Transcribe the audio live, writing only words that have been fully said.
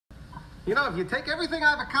You know, if you take everything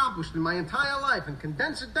I've accomplished in my entire life and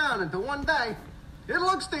condense it down into one day, it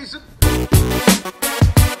looks decent.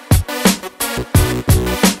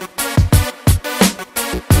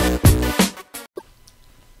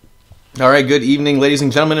 All right, good evening, ladies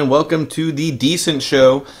and gentlemen, and welcome to The Decent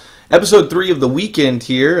Show. Episode 3 of the weekend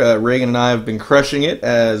here. Reagan and I have been crushing it,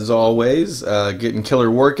 as always, getting killer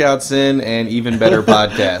workouts in and even better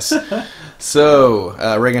podcasts.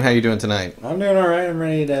 So, Reagan, how you doing tonight? I'm doing all right. I'm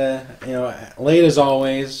ready to, late as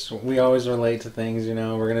always. We always are late to things, We're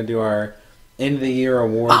going to do our end of the year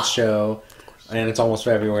awards show, and it's almost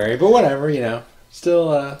February, but whatever,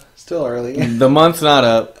 Still early. The month's not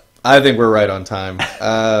up. I think we're right on time.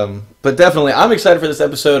 But definitely, I'm excited for this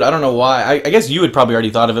episode. I don't know why. I guess you had probably already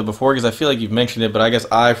thought of it before because I feel like you've mentioned it, but I guess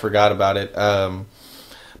I forgot about it.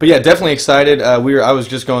 But yeah, definitely excited. I was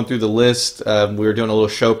just going through the list. We were doing a little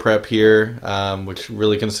show prep here, which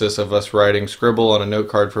really consists of us writing scribble on a note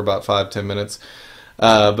card for about 5-10 minutes.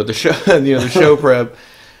 But the show, the show prep.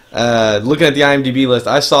 Looking at the IMDb list,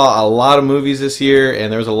 I saw a lot of movies this year,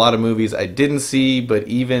 and there was a lot of movies I didn't see, but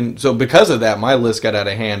even so, because of that, my list got out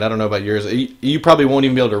of hand. I don't know about yours. You probably won't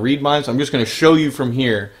even be able to read mine, so I'm just going to show you from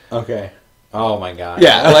here. Okay. Oh my god.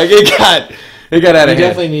 Yeah, like it got out of hand. You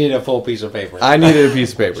definitely needed a full piece of paper. I needed a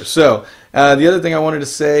piece of paper. So the other thing I wanted to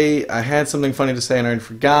say, I had something funny to say and I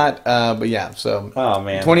forgot. But yeah, so oh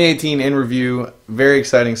man, 2018 in review, very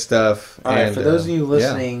exciting stuff. All right, for those of you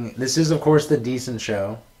listening, this is of course the Decent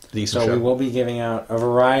Show. We will be giving out a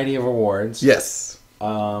variety of awards. Yes.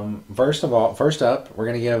 First up, we're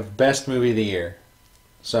going to give Best Movie of the Year.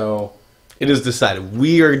 So it is decided.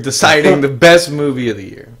 We are deciding the best movie of the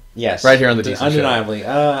year. Yes. Right here on the Decent Undeniably.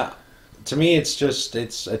 Show. To me, it's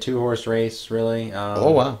a two-horse race, really.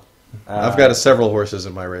 Oh, wow. I've got several horses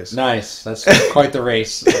in my race. Nice. That's quite the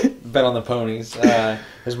race. Bet on the ponies.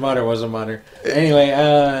 His mother was a mutter.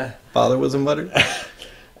 Anyway. Father was a mutter?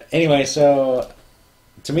 Anyway, so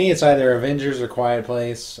to me, it's either Avengers or Quiet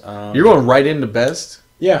Place. You're going right into best?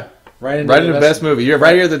 Yeah. Right into best movie. You're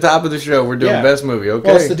right here at the top of the show. We're doing best movie. Okay.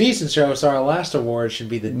 Well, it's the Decent Show, so our last award should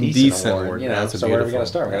be the Decent Award. So where are we going to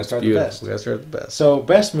start? We're going to start with the best. We got to start with the best. So,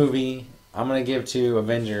 best movie, I'm going to give to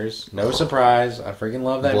Avengers. No surprise. I freaking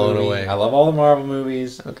love that movie. Blown away. I love all the Marvel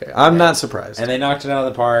movies. Okay. I'm not surprised. And they knocked it out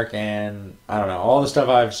of the park, and I don't know, all the stuff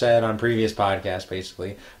I've said on previous podcasts,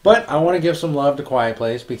 basically. But I want to give some love to Quiet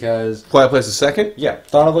Place because... Quiet Place is second? Yeah.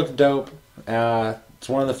 Thought it looked dope. It's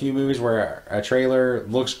one of the few movies where a trailer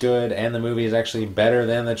looks good and the movie is actually better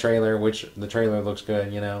than the trailer, which the trailer looks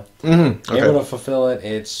good, Mm-hmm. Okay. Able to fulfill it.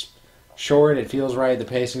 It's short, it feels right, the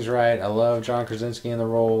pacing's right. I love John Krasinski in the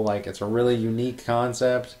role. Like, it's a really unique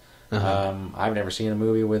concept. Uh-huh. I've never seen a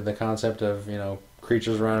movie with the concept of,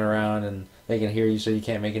 creatures running around and they can hear you so you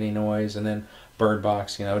can't make any noise. And then Bird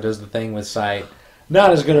Box, does the thing with sight. Not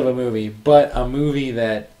as good of a movie, but a movie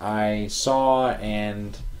that I saw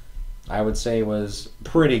and I would say was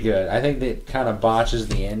pretty good. I think that kind of botches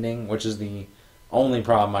the ending, which is the only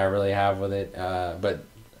problem I really have with it. But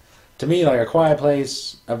to me, like A Quiet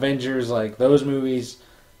Place, Avengers, like those movies,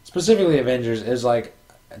 specifically Avengers, is like,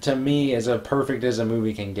 to me, as perfect as a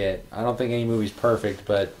movie can get. I don't think any movie's perfect,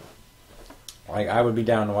 but like I would be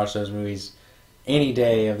down to watch those movies any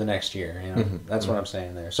day of the next year. That's what I'm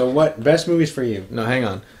saying there. So, what best movies for you? No, hang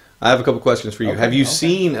on. I have a couple questions for you. Okay, have you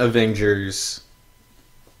seen Avengers?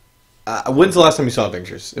 When's the last time you saw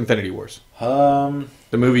Avengers? Infinity Wars. The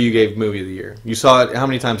movie you gave movie of the year. You saw it how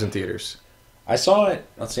many times in theaters? I saw it.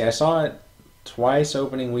 Let's see. I saw it twice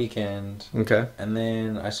opening weekend. Okay. And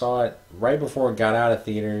then I saw it right before it got out of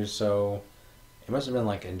theaters. So it must have been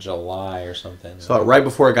like in July or something. Saw it right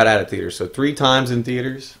before it got out of theaters. So 3 times in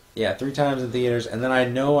theaters. Yeah, 3 times in theaters, and then I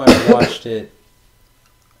know I watched it.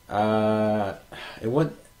 It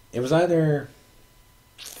was either.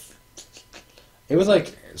 It was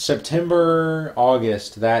like September,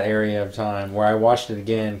 August, that area of time, where I watched it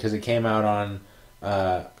again because it came out on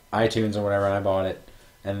iTunes or whatever, and I bought it,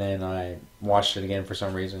 and then I watched it again for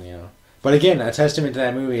some reason, But again, a testament to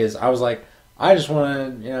that movie is I was like, I just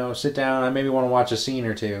want to, sit down. I maybe want to watch a scene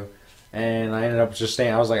or two, and I ended up just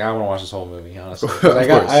staying. I was like, I want to watch this whole movie, honestly.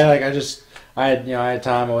 I had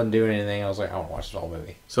time. I wasn't doing anything. I was like, I want to watch this whole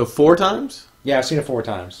movie. So 4 times? Yeah, I've seen it 4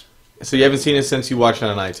 times. So you haven't seen it since you watched it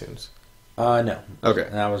on iTunes? No. Okay.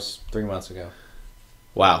 And that was 3 months ago.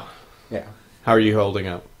 Wow. Yeah. How are you holding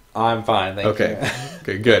up? I'm fine, thank you.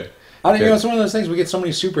 Okay, good. I don't know. It's one of those things. We get so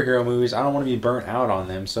many superhero movies. I don't want to be burnt out on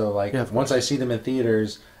them. So, like, once I see them in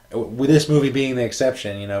theaters, with this movie being the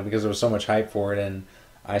exception, because there was so much hype for it, and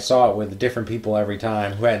I saw it with different people every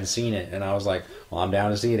time who hadn't seen it, and I was like, well, I'm down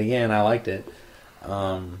to see it again. I liked it.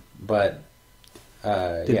 Did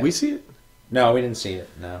we see it? No, we didn't see it.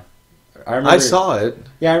 No. I remember. I saw it.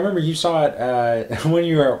 Yeah, I remember you saw it when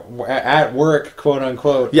you were at work, quote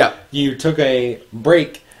unquote. Yeah. You took a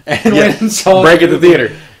break and went and saw break at the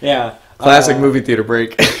theater. Yeah. Classic movie theater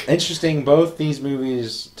break. Interesting. Both these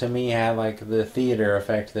movies to me had like the theater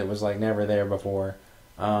effect that was like never there before.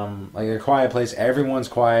 Like A Quiet Place, everyone's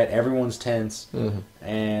quiet, everyone's tense,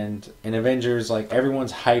 and in Avengers, like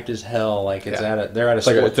everyone's hyped as hell. Like they're at a It's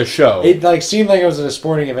like it's a show. It like seemed like it was at a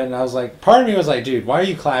sporting event, and I was like, part of me was like, dude, why are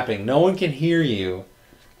you clapping? No one can hear you.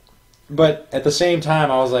 But at the same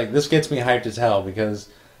time, I was like, this gets me hyped as hell because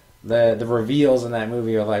the reveals in that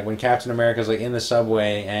movie are like when Captain America's like in the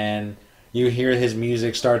subway and you hear his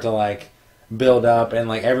music start to like build up and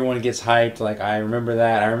like everyone gets hyped. Like I remember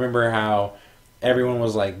that. I remember how everyone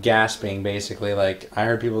was like gasping basically. Like I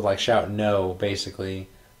heard people like shout no basically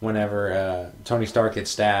whenever Tony Stark gets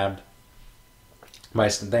stabbed by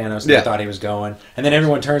Thanos. They thought he was going, and then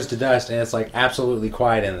everyone turns to dust and it's like absolutely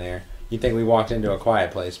quiet in there. You think we walked into a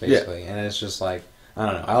quiet place basically, and it's just like I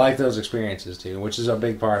don't know. I like those experiences too, which is a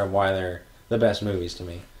big part of why they're the best movies to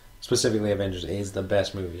me. Specifically, Avengers is the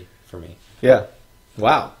best movie for me. Yeah.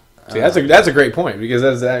 Wow. See, that's a great point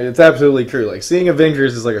because it's absolutely true. Like seeing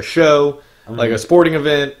Avengers is like a show, like a sporting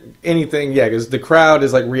event, anything. Yeah, because the crowd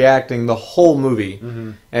is like reacting the whole movie,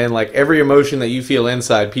 and like every emotion that you feel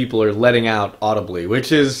inside, people are letting out audibly,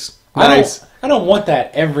 which is nice. I don't want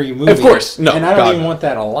that every movie. Of course, no. And I don't even want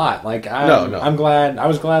that a lot. Like I'm glad. I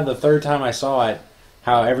was glad the third time I saw it,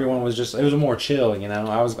 how everyone was just. It was more chill. You know,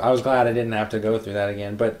 I was glad I didn't have to go through that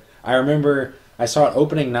again. But I remember I saw it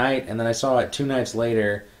opening night, and then I saw it 2 nights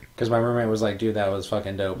later because my roommate was like, "Dude, that was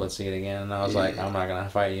fucking dope. Let's see it again." And I was like, "I'm not gonna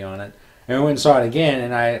fight you on it." And we went and saw it again,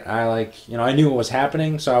 and I like, you know, I knew what was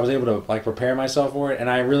happening, so I was able to like prepare myself for it, and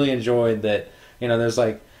I really enjoyed that. You know,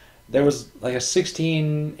 there was like a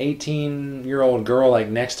 16, 18-year-old girl like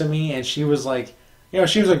next to me, and she was like, you know,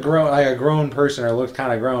 she was a grown person or looked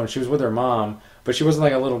kind of grown. She was with her mom, but she wasn't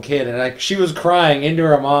like a little kid, and like she was crying into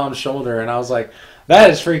her mom's shoulder, and I was like,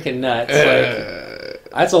 that is freaking nuts.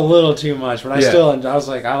 Like, that's a little too much, but I was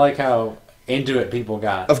like, I like how into it people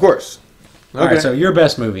got. Of course. Okay. All right, so your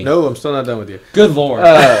best movie. No, I'm still not done with you. Good Lord.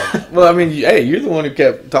 Well, I mean, hey, you're the one who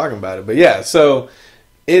kept talking about it. But yeah, so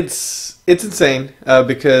it's insane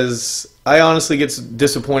because I honestly get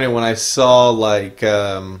disappointed when I saw like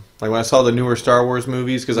when I saw the newer Star Wars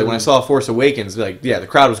movies because like when I saw Force Awakens, like the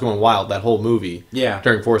crowd was going wild that whole movie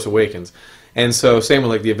during Force Awakens. And so same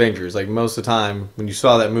with like the Avengers. Like most of the time when you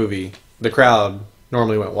saw that movie, the crowd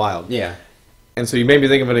normally went wild. Yeah. And so you made me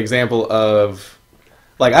think of an example of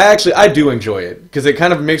like I do enjoy it because it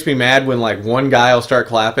kind of makes me mad when like one guy will start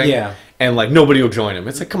clapping and like nobody will join him.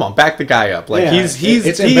 It's like come on, back the guy up. Like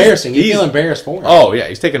it's embarrassing. You feel embarrassed for him. Oh yeah,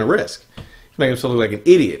 he's taking a risk. He's making himself look like an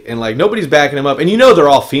idiot, and like nobody's backing him up. And you know they're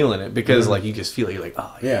all feeling it because like you just feel it. You're like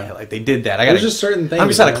oh yeah, like they did that. There's just certain things. I'm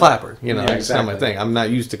just not a clapper, you know. It's not my thing. I'm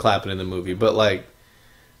not used to clapping in the movie, but like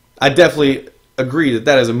I definitely agree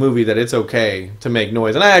that is a movie that it's okay to make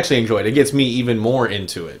noise, and I actually enjoy it. It gets me even more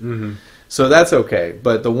into it. So that's okay.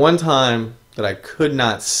 But the one time that I could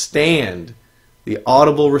not stand the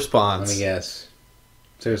audible response. Let me guess.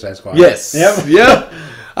 Suicide Squad. Yes. Yep.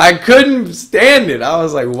 I couldn't stand it. I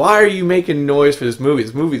was like, why are you making noise for this movie?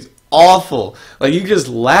 This movie's awful. Like, you just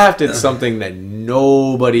laughed at something that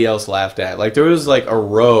nobody else laughed at. Like, there was, like, a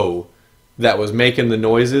row that was making the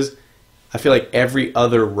noises. I feel like every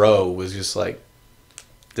other row was just like,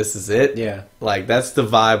 this is it? Yeah. Like, that's the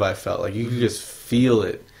vibe I felt. Like, you could just feel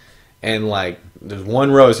it. And, like, there's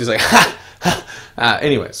one row, it's just like, ha, ha, ah.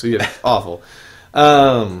 Anyway, so, yeah, awful.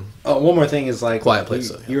 One more thing is, like, Quiet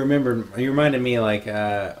Place. You reminded me, like,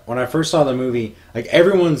 when I first saw the movie, like,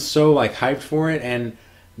 everyone's so, like, hyped for it, and,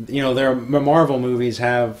 you know, their Marvel movies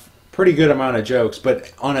have pretty good amount of jokes,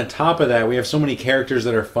 but on the top of that, we have so many characters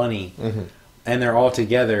that are funny, and they're all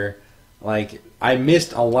together. Like, I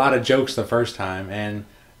missed a lot of jokes the first time, and,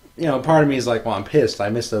 you know, part of me is like, well, I'm pissed I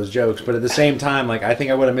missed those jokes, but at the same time, like, I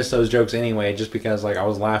think I would have missed those jokes anyway, just because, like, I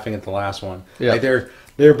was laughing at the last one. Yeah. Like,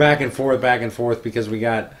 they're back and forth, because we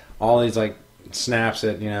got all these, like, snaps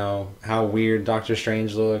at, you know, how weird Doctor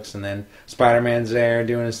Strange looks, and then Spider-Man's there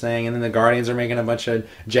doing his thing, and then the Guardians are making a bunch of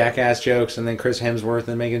jackass jokes, and then Chris Hemsworth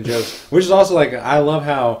is making jokes, which is also, like, I love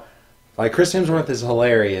how, like, Chris Hemsworth is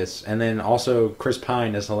hilarious, and then also Chris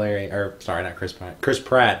Pine is hilarious, or, sorry, not Chris Pine, Chris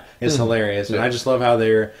Pratt is hilarious, and I just love how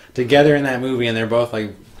they're together in that movie, and they're both,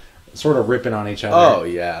 like, sort of ripping on each other. Oh,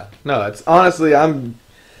 yeah. No, it's, honestly,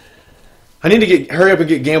 I need to hurry up and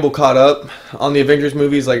get Gamble caught up on the Avengers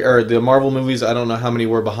movies, or the Marvel movies. I don't know how many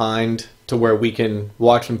we're behind to where we can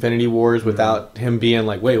watch Infinity Wars without him being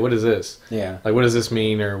like, wait, what is this? Yeah. Like, what does this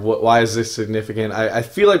mean? Or why is this significant? I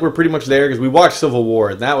feel like we're pretty much there because we watched Civil War,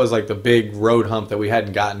 and that was like the big road hump that we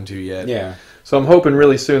hadn't gotten to yet. Yeah. So I'm hoping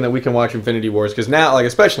really soon that we can watch Infinity Wars because now, like,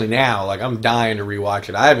 especially now, like, I'm dying to rewatch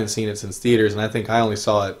it. I haven't seen it since theaters, and I think I only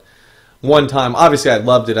saw it one time. Obviously, I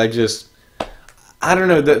loved it. I don't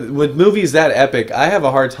know. With movies that epic, I have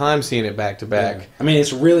a hard time seeing it back to back. Yeah. I mean,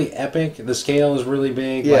 it's really epic. The scale is really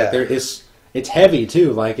big. Yeah. Like, it's heavy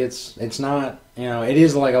too. Like it's not, it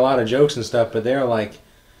is like a lot of jokes and stuff, but they're like,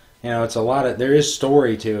 it's a lot of, there is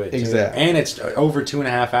story to it too. Exactly. And it's over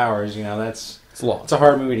 2.5 hours. It's long. It's a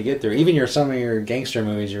hard movie to get through. Even some of your gangster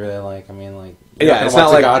movies you really like. I mean, like, you're Yeah, not it's gonna not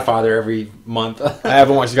watch like- The Godfather every month. I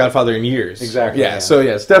haven't watched The Godfather in years. Exactly, Yeah, yeah. so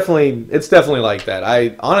yeah, it's definitely like that.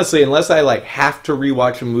 I honestly, unless I like have to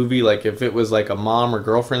rewatch a movie, like if it was like a mom or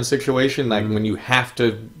girlfriend situation, like when you have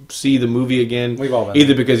to see the movie again, We've all been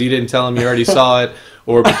either because you didn't tell them you already saw it,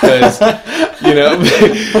 or because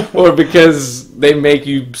or because they make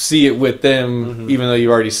you see it with them, even though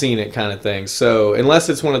you've already seen it, kind of thing. So unless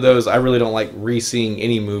it's one of those, I really don't like re-seeing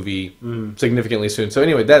any movie significantly soon. So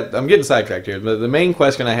anyway, I'm getting sidetracked here. But the main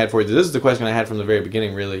question I had for you, this is the question I had from the very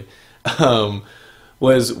beginning, really,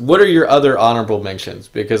 was what are your other honorable mentions?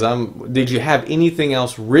 Because did you have anything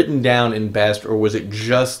else written down in best, or was it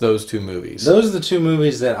just those two movies? Those are the two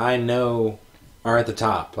movies that I know are at the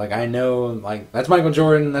top. Like, I know, like, that's Michael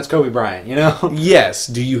Jordan, that's Kobe Bryant, Yes.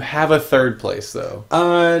 Do you have a third place, though?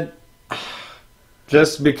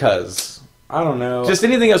 Just because. I don't know. Just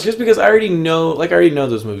anything else. Just because I already know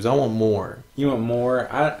those movies. I want more. You want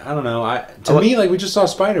more? I don't know. To me, like, we just saw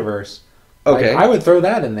Spider-Verse. Okay. Like, I would throw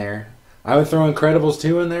that in there. I would throw Incredibles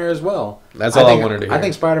 2 in there as well. That's all I wanted to hear. I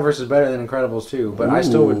think Spider-Verse is better than Incredibles 2, but I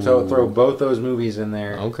still would Ooh. throw both those movies in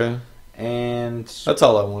there. Okay. And That's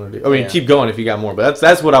all I wanted to. I mean, Yeah. keep going if you got more, but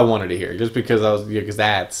that's what I wanted to hear. Just because because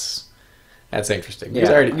that's interesting. Because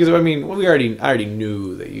Yeah. I already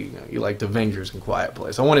knew that you liked Avengers and Quiet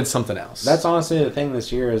Place. I wanted something else. that's honestly the thing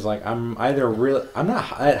this year is, like, I'm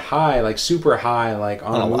not at high, like super high, like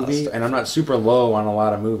on On a a lot of movie, stuff. and I'm not super low on a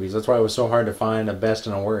lot of movies. That's why it was so hard to find a best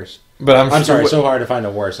and a worst. But I'm sure sorry, so hard to find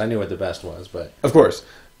a worst. I knew what the best was, but Of course.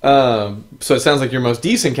 So it sounds like your most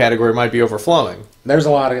decent category might be overflowing. there's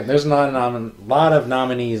not a lot of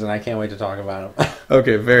nominees, and I can't wait to talk about them.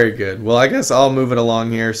 Okay, very good. Well, I guess I'll move it along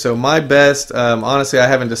here. So my best, honestly, I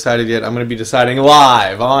haven't decided yet. I'm going to be deciding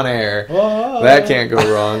live on air. Whoa. That can't go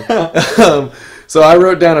wrong. So I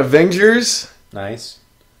wrote down Avengers, Nice,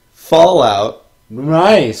 Fallout.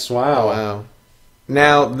 nice, wow. Wow.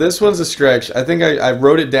 Now, this one's a stretch. I think I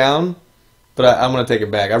wrote it down, but I'm going to take it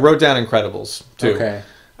back. I wrote down Incredibles, too. Okay,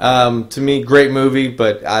 To me, great movie,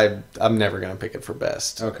 but I'm never going to pick it for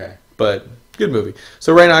best. okay. But good movie.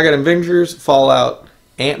 So right now I got Avengers, Fallout,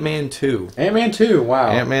 Ant-Man 2. Ant-Man 2, wow.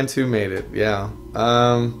 Ant-Man 2 made it, yeah.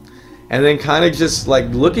 And then kind of just like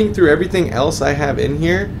looking through everything else I have in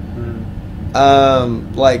here.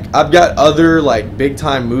 Like I've got other like big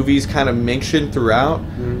time movies kind of mentioned throughout.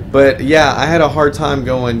 But yeah, I had a hard time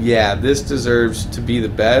going, yeah, this deserves to be the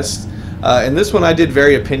best. And this one I did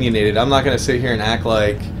very opinionated. I'm not going to sit here and act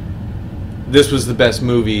like this was the best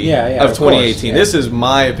movie of of course, 2018. yeah. This is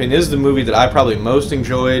my opinion. This is the movie that I probably most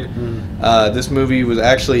enjoyed. This movie was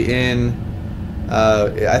actually in,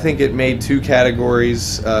 I think it made 2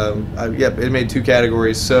 categories. Yep, it made 2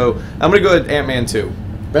 categories. So I'm going to go with Ant-Man 2.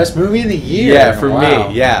 Best movie of the year. Yeah, for Wow.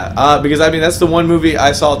 me, yeah. Because, I mean, that's the one movie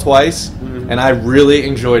I saw twice, and I really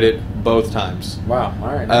enjoyed it both times. Wow,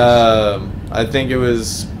 all right. I think it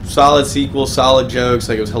was solid sequel, solid jokes.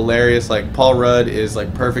 Like, it was hilarious. Like, Paul Rudd is,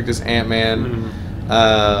 like, perfect as Ant-Man.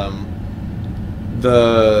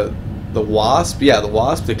 The Wasp, the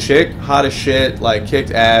Wasp, the chick, hot as shit, like,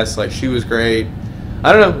 kicked ass. Like, she was great.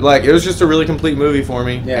 I don't know. Like, it was just a really complete movie for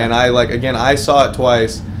me. Yeah. And I saw it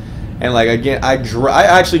twice. And, like, again, I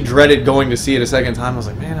actually dreaded going to see it a second time. I was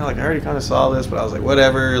like, man, I already kind of saw this, but I was like,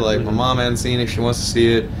 whatever. Like, my mom hadn't seen it. She wants to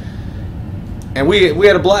see it. And we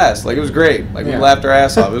had a blast. Like, it was great. Like, we laughed our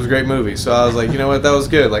ass off. It was a great movie. So I was like, you know what? That was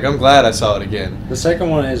good. Like, I'm glad I saw it again. The second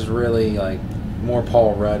one is really, like, more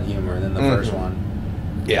Paul Rudd humor than the first one.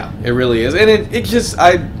 Yeah, it really is. And it just,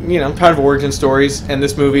 I'm tired of origin stories. And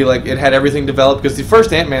this movie, like, it had everything developed. Because the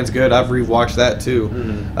first Ant-Man's good. I've rewatched that, too.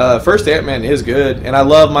 First Ant-Man is good. And I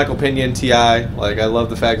love Michael Pena and T.I. Like, I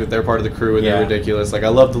love the fact that they're part of the crew and they're ridiculous. Like, I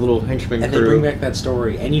love the little henchman And crew. they bring back that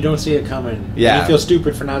story, and you don't see it coming. Yeah. And you feel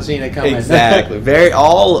stupid for not seeing it coming. Exactly.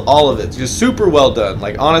 All of it. Just super well done.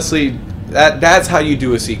 Like, honestly, That's how you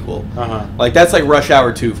do a sequel. Like that's like Rush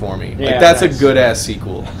Hour 2 for me. Yeah, like that's nice. a good ass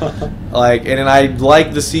sequel. Like and I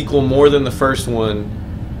like the sequel more than the first one,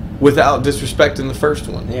 without disrespecting the first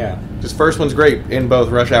one. Yeah. This first one's great in both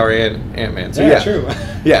Rush Hour and Ant-Man. So Yeah, true.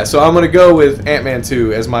 Yeah, so I'm gonna go with Ant-Man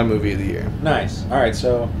 2 as my movie of the year. Nice. All right,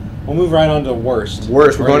 so we'll move right on to worst.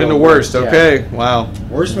 Worst. We're going into worst. Yeah. Okay. Wow.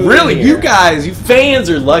 Worst movie. Really, of the year. you guys, you fans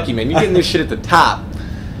are lucky, man. You're getting this shit at the top.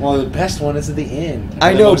 Well, the best one is at the end.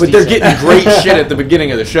 I The know, most but they're decent. getting great shit at the beginning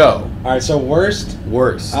of the show. All right, so worst.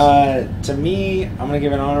 Worst. To me, I'm gonna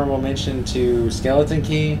give an honorable mention to Skeleton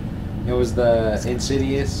Key. It was the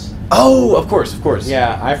Insidious. Oh, of course.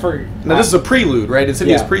 Yeah, I forgot. Now this is a prelude, right?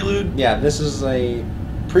 Insidious Yeah. prelude. Yeah, this is a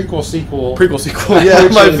prequel sequel. Prequel sequel. Yeah,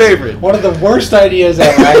 which my is favorite. One of the worst ideas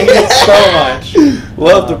ever. I hate it so much.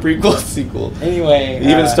 Love the prequel sequel. Anyway,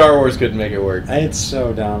 Even Star Wars couldn't make it work. It's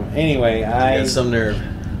so dumb. Anyway, Got some nerve.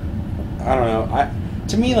 I don't know.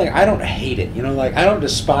 To me, like, I don't hate it. You know, like, I don't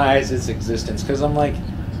despise its existence because I'm like,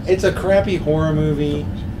 it's a crappy horror movie.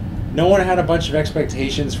 No one had a bunch of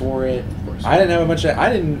expectations for it. Of course. I didn't have a bunch of. I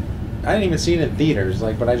didn't even see it in theaters.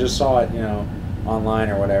 Like, but I just saw it, you know, online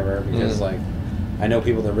or whatever because like, I know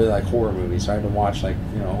people that really like horror movies, so I had to watch like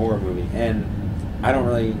a horror movie, and I don't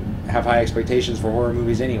really have high expectations for horror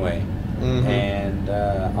movies anyway. And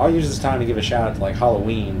I'll use this time to give a shout out to like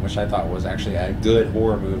Halloween, which I thought was actually a good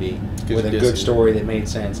horror movie with a good story that made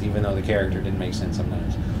sense, even though the character didn't make sense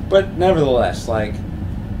sometimes. But nevertheless, like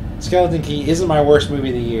Skeleton Key isn't my worst movie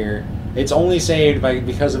of the year. It's only saved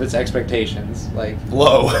because of its expectations. Like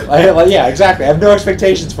Low. yeah, exactly. I have no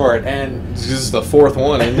expectations for it, and This is the fourth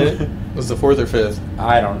one, isn't it? It's the fourth or fifth.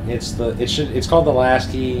 I don't. It's called The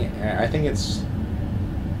Last Key. I think it's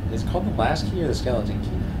called The Last Key or The Skeleton Key.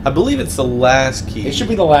 I believe it's the last key. It should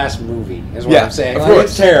be the last movie, is what Yeah, I'm saying. of Like, course.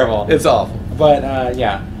 it's terrible. It's awful. But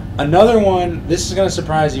yeah, another one. This is going to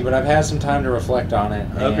surprise you, but I've had some time to reflect on it.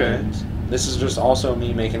 Okay. And this is just also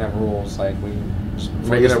me making up rules, like we for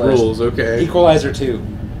Making this up list. rules, okay. Equalizer 2.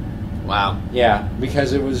 Wow. Yeah,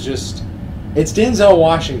 because it was just. It's Denzel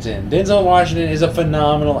Washington. Denzel Washington is a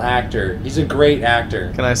phenomenal actor. He's a great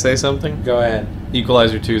actor. Can I say something? Go ahead.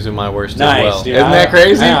 Equalizer 2's in my worst Nice, as well. dude. Isn't that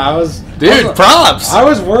crazy? I was, Dude, props! I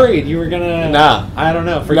was worried you were gonna. Nah. I don't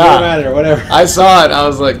know. Forget Nah. about it or whatever. I saw it, I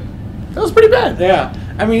was like, that was pretty bad. Yeah,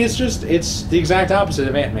 I mean, it's the exact opposite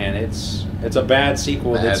of Ant-Man. It's a bad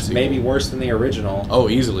sequel Bad that's sequel. maybe worse than the original. Oh,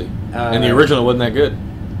 easily. And the original wasn't that good.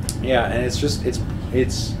 Yeah, and it's just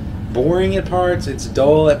it's boring at parts. It's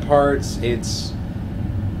dull at parts. It's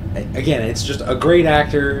just a great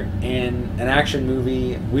actor in an action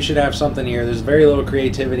movie. We should have something here. There's very little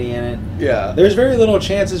creativity in it. Yeah. There's very little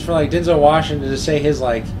chances for like Denzel Washington to say his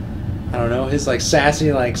like, I don't know, his like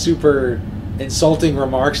sassy like super insulting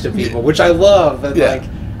remarks to people, which I love. And, Yeah. like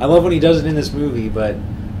I love when he does it in this movie, but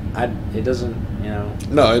it doesn't, you know.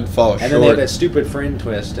 No, it falls And short. then they have that stupid friend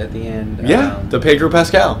twist at the end. Yeah, the Pedro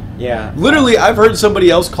Pascal. Yeah. Literally, I've heard somebody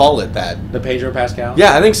else call it that. The Pedro Pascal.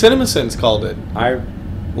 Yeah, I think CinemaSins called it.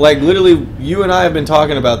 Like, literally, you and I have been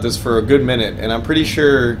talking about this for a good minute, and I'm pretty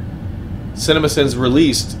sure CinemaSins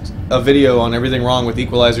released a video on everything wrong with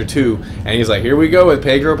Equalizer 2, and he's like, here we go with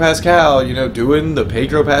Pedro Pascal, doing the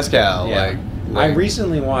Pedro Pascal. Yeah. Like I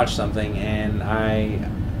recently watched something, and I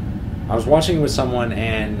was watching it with someone,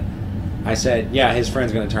 and I said, yeah, his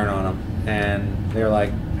friend's going to turn on him. And they were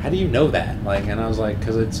like, how do you know that? Like, and I was like,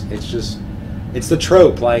 because it's the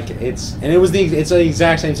trope. Like, it's the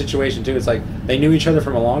exact same situation, too. It's like, they knew each other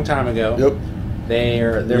from a long time ago. Yep.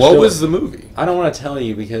 They're What still, was the movie? I don't want to tell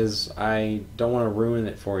you because I don't want to ruin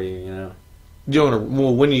it for you, you know? You don't want to,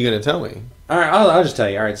 well, when are you going to tell me? All right, I'll just tell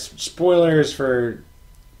you. All right, spoilers for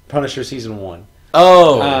Punisher Season 1.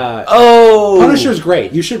 Oh. Punisher's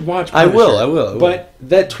great. You should watch I Punisher. will. But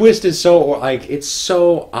that twist is so, like, it's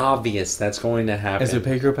so obvious that's going to happen. Is it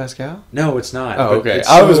Pedro Pascal? No, it's not. Oh, But okay. it's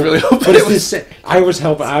I was really hoping But it's it was- the same. I was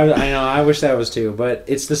hoping. I know. I wish that was too. But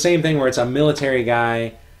it's the same thing where it's a military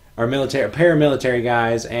guy or paramilitary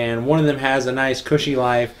guys, and one of them has a nice cushy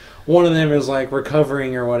life. One of them is like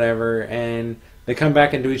recovering or whatever, and they come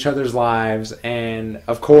back into each other's lives, and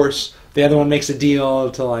of course the other one makes a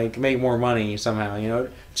deal to like make more money somehow. You know,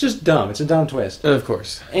 it's just dumb. It's a dumb twist. Of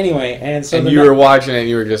course. Anyway, and so And the you were watching it and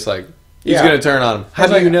you were just like, he's Yeah. going to turn on him. How I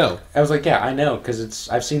was do you like- know? I was like, yeah, I know, because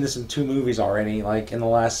I've seen this in 2 movies already, like in the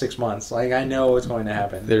last 6 months. Like I know what's going to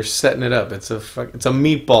happen. They're setting it up. It's a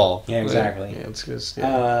meatball. Yeah, exactly. Yeah, it's just,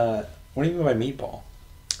 yeah. What do you mean by meatball?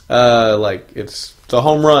 Like it's a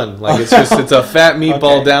home run. Like it's a fat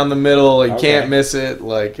meatball Okay. down the middle. You Okay. can't miss it.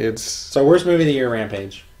 Like it's. So worst movie of the year,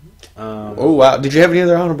 Rampage. Oh wow! Did you have any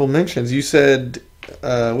other honorable mentions? You said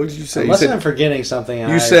What did you say? Unless I'm forgetting something.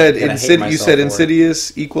 You said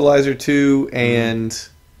Insidious, Equalizer 2, and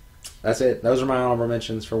that's it. Those are my honorable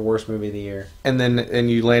mentions for worst movie of the year. And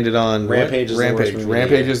you landed on Rampage.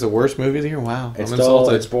 Rampage is the worst movie of the year. Wow, it's dull.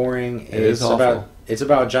 It's boring. It's awful. It's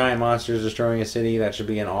about giant monsters destroying a city. That should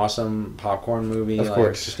be an awesome popcorn movie. Of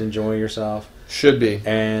course, just enjoy yourself. Should be.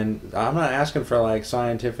 And I'm not asking for like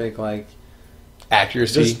scientific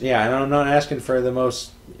accuracy. I'm not asking for the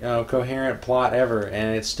most coherent plot ever,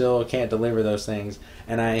 and it still can't deliver those things.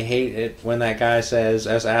 And I hate it when that guy says,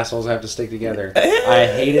 "Us assholes have to stick together." I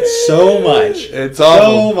hate it so much. It's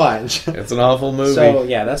awful. So much. It's an awful movie. So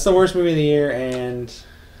yeah, that's the worst movie of the year. And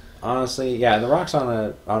honestly, yeah, The Rock's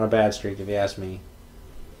on a bad streak, if you ask me.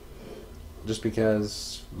 Just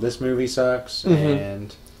because this movie sucks,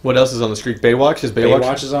 and what else is on the streak? Baywatch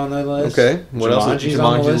is on the list. Okay, what else is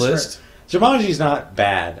on the list? Jumanji's not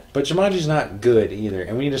bad, but Jumanji's not good either,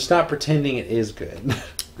 and we need to stop pretending it is good.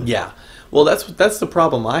 Yeah. Well, that's the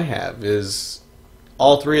problem I have is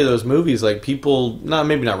all three of those movies. Like people,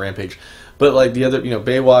 maybe not Rampage, but like the other,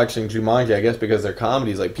 Baywatch and Jumanji. I guess because they're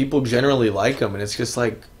comedies, like people generally like them, and it's just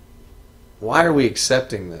like, why are we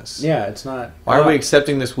accepting this? Yeah, it's not. Why are we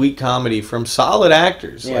accepting this weak comedy from solid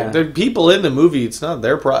actors? Yeah. Like the people in the movie. It's not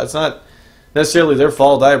their it's not necessarily their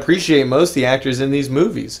fault. I appreciate most of the actors in these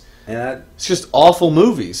movies. And it's just awful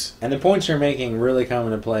movies. And the points you're making really come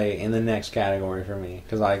into play in the next category for me,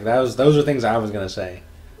 because like those are things I was gonna say.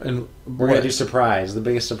 And we're gonna do surprise, the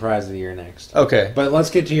biggest surprise of the year next. Okay, but let's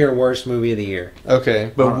get to your worst movie of the year.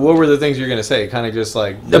 Okay, but what were the things you're gonna say? Kind of just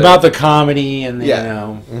like about the comedy and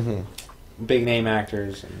the, big name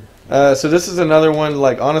actors. So this is another one.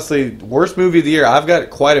 Like honestly, worst movie of the year. I've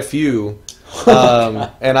got quite a few,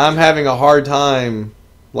 and I'm having a hard time.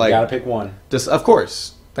 Like, you gotta pick one. Just of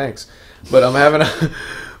course. Thanks, but I'm having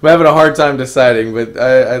a hard time deciding. But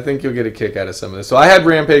I think you'll get a kick out of some of this. So I had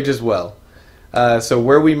Rampage as well. So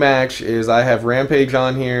where we match is I have Rampage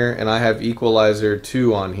on here and I have Equalizer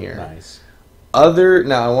 2 on here. Nice.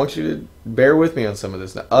 Now I want you to bear with me on some of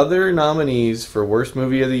this. Now, other nominees for worst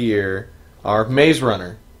movie of the year are Maze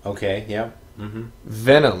Runner. Okay. Yep.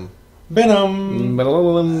 Venom.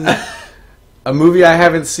 Venom. A movie I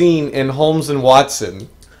haven't seen in Holmes and Watson.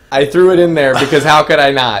 I threw it in there because how could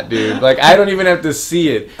I not, dude? Like, I don't even have to see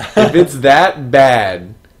it. If it's that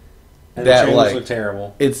bad, and the trailers look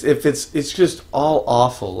terrible. It's just all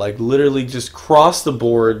awful. Like, literally just cross the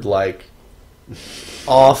board, like,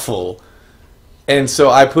 awful. And so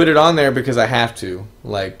I put it on there because I have to.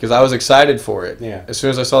 Like, because I was excited for it. Yeah. As soon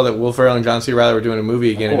as I saw that Will Ferrell and John C. Reilly were doing a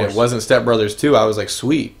movie again and it wasn't Step Brothers 2, I was like,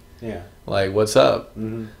 sweet. Yeah. Like, what's up?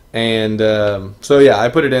 And so yeah, I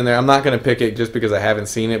put it in there. I'm not going to pick it just because I haven't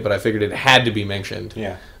seen it, but I figured it had to be mentioned.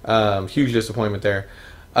 Yeah. Huge disappointment there.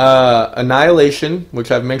 Annihilation,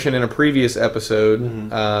 which I've mentioned in a previous episode,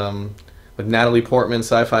 with Natalie Portman,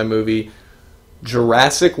 sci-fi movie.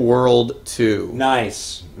 Jurassic World 2.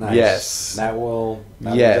 Nice. Yes. That will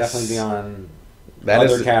definitely be on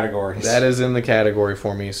other categories. That is in the category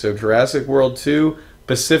for me. So Jurassic World 2,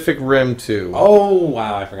 Pacific Rim 2. Oh,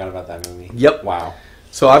 wow. I forgot about that movie. Yep. Wow.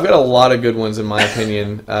 So I've got a lot of good ones in my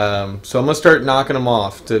opinion. So I'm going to start knocking them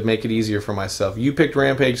off to make it easier for myself. You picked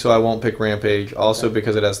Rampage, so I won't pick Rampage. Also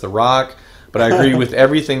because it has The Rock. But I agree with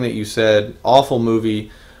everything that you said. Awful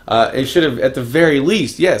movie. It should have, at the very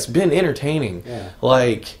least, yes, been entertaining. Yeah.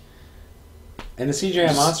 Like... And the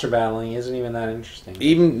CGI monster battling isn't even that interesting.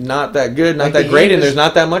 Even not that good, not that great, and there's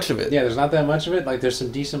not that much of it. Yeah, there's not that much of it. Like, there's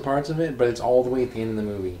some decent parts of it, but it's all the way at the end of the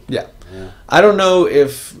movie. Yeah. I don't know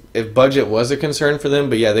if budget was a concern for them,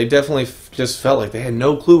 but yeah, they definitely just felt like they had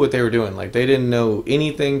no clue what they were doing. Like, they didn't know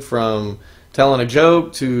anything from telling a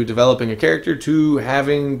joke to developing a character to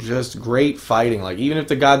having just great fighting. Like, even if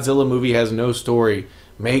the Godzilla movie has no story,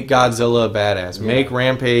 make Godzilla a badass. Yeah. Make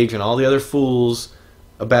Rampage and all the other fools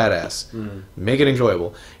a badass. Make it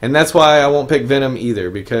enjoyable. And that's why I won't pick Venom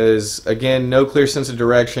either, because, again, no clear sense of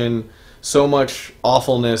direction, so much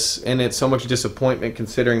awfulness in it, so much disappointment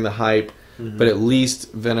considering the hype, but at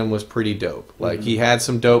least Venom was pretty dope. Like, he had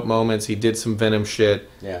some dope moments, he did some Venom shit,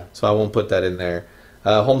 so I won't put that in there.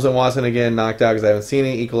 Holmes and Watson, again, knocked out because I haven't seen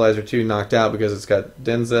it. Equalizer 2, knocked out because it's got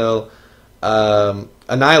Denzel.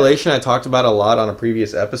 Annihilation, I talked about a lot on a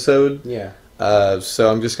previous episode. Yeah.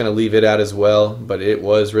 So I'm just going to leave it out as well, but it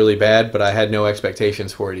was really bad, but I had no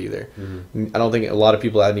expectations for it either. I don't think a lot of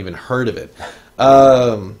people hadn't even heard of it.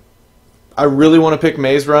 I really want to pick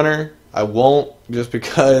Maze Runner. I won't, just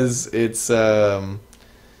because it's, like,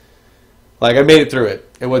 I made it through it.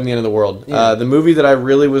 It wasn't the end of the world. The movie that I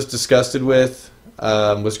really was disgusted with,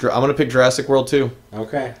 I'm going to pick Jurassic World 2.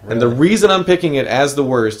 Okay. Really? And the reason I'm picking it as the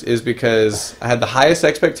worst is because I had the highest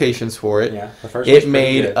expectations for it. Yeah, the first one's It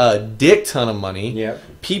made pretty good. a dick ton of money. Yep.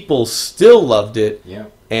 People still loved it.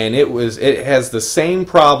 Yep. And it has the same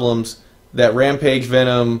problems that Rampage,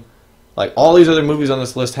 Venom, like all these other movies on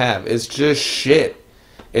this list have. It's just shit.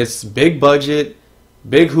 It's big budget,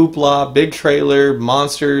 big hoopla, big trailer,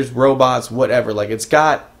 monsters, robots, whatever. Like, it's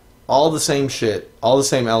got all the same shit, all the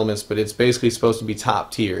same elements, but it's basically supposed to be top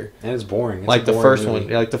tier. And it's boring. It's Like a the boring first movie.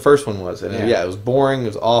 one, like the first one was. And Yeah. it was boring, it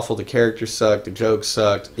was awful, the characters sucked, the jokes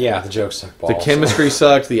sucked. Yeah, the jokes suck balls. The chemistry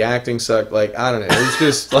sucked, the acting sucked. Like, I don't know. It was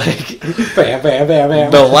just like bam, bam, bam,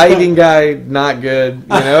 bam. the lighting guy, not good, you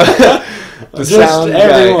know? The Just sound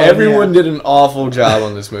everyone, guy, everyone yeah. did an awful job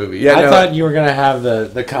on this movie. Yeah, I no, thought you were gonna have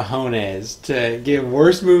the cojones to give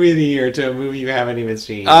worst movie of the year to a movie you haven't even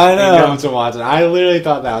seen. I know. And go to watch it. I literally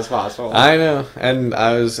thought that was possible. I know, and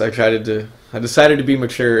I decided to be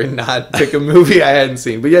mature and not pick a movie I hadn't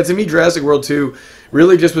seen. But yeah, to me, Jurassic World 2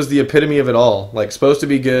 really just was the epitome of it all. Like, supposed to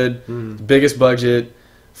be good, biggest budget.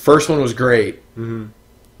 First one was great,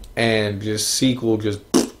 and just sequel just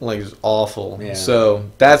awful. Yeah. So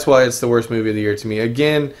that's why it's the worst movie of the year to me.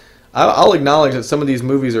 Again, I'll acknowledge that some of these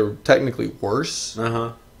movies are technically worse,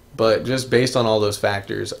 but just based on all those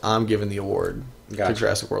factors, I'm giving the award Gotcha. to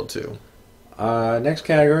Jurassic World 2. Next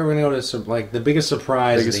category, we're gonna go to the biggest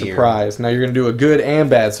surprise. Biggest of the surprise. Now you're going to do a good and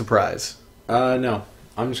bad surprise. Year. No,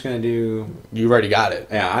 I'm just gonna do. You've already got it.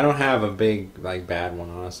 Yeah, I don't have a big bad one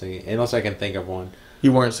honestly, unless I can think of one.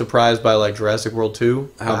 You weren't surprised by like Jurassic World 2?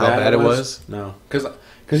 How bad it was? No,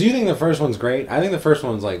 because you think the first one's great. I think the first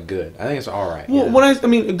one's like good. I think it's all right. Well, yeah. when I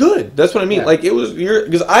mean good. That's what I mean. Yeah. Like, it was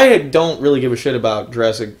because I don't really give a shit about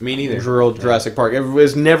Jurassic. Me neither. Jurassic Park. It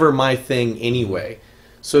was never my thing anyway.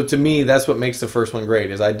 So to me, that's what makes the first one great.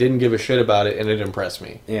 Is I didn't give a shit about it and it impressed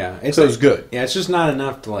me. Yeah, So it was good. Yeah, it's just not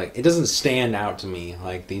enough to it doesn't stand out to me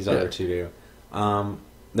like these other two do.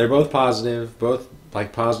 They're both positive, both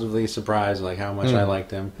positively surprised how much I liked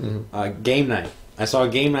them. Game night. I saw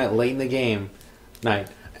Game Night late in the game night,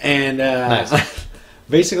 and Nice.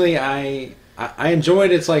 basically I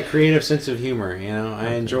enjoyed its creative sense of humor. You know, I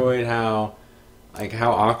enjoyed how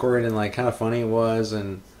awkward and kind of funny it was,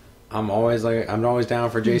 and I'm always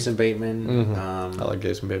down for Jason Bateman. I like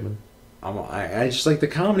Jason Bateman. I just the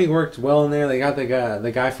comedy worked well in there. They got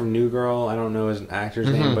the guy from New Girl. I don't know his actor's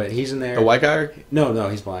name, but he's in there. The white guy? No,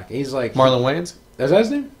 he's black. He's Marlon Wayans? Is that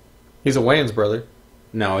his name? He's a Wayans brother.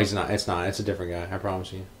 No, he's not. It's not. It's a different guy. I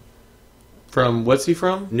promise you. From what's he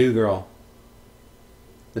from? New Girl.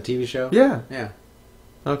 The TV show. Yeah. Yeah.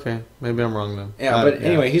 Okay, maybe I'm wrong then. Yeah, but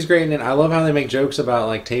anyway, he's great in it. I love how they make jokes about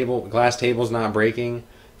glass tables not breaking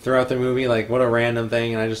throughout the movie. What a random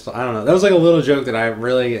thing, and I don't know. That was a little joke that I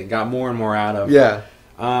really got more and more out of. Yeah.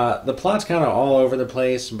 The plot's kind of all over the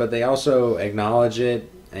place, but they also acknowledge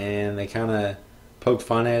it and they kind of poke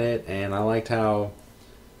fun at it. And I liked how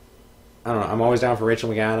I don't know. I'm always down for Rachel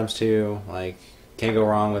McAdams too. Can't go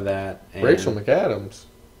wrong with that. And Rachel McAdams.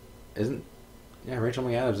 isn't? Yeah, Rachel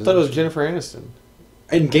McAdams. I thought it was Jennifer Aniston.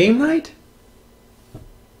 In Game Night.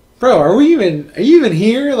 Bro, are you even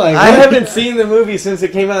here? I haven't seen the movie since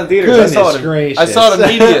it came out in theaters. Goodness gracious. I saw it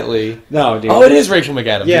immediately. No, dude. Oh, it is Rachel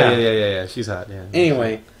McAdams. Yeah. Yeah. She's hot. Yeah.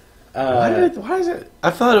 Anyway, Why is it?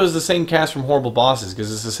 I thought it was the same cast from Horrible Bosses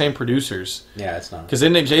because it's the same producers. yeah, it's not. Because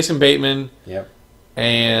isn't it Jason Bateman Yep.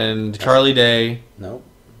 and Charlie Day? Nope.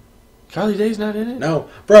 Charlie Day's not in it? No,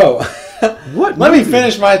 bro. What? Let me movie?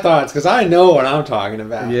 finish my thoughts because I know what I'm talking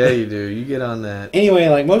about. Yeah, you do. You get on that.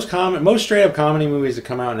 Anyway, most straight up comedy movies that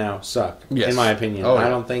come out now suck. Yes. In my opinion, Oh, yeah. I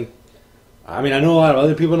don't think. I mean, I know a lot of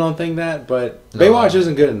other people don't think that, but No. Baywatch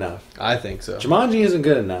isn't good enough. I think so. Jumanji isn't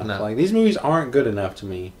good enough. No. These movies aren't good enough to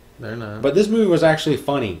me. They're not. But this movie was actually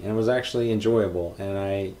funny and was actually enjoyable, and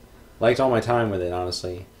I liked all my time with it,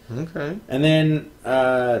 honestly. Okay. And then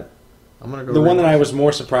I'm gonna go. the one that I rewatch. was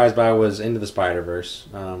more surprised by was Into the Spider-Verse.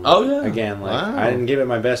 Oh, yeah. Again, Wow. I didn't give it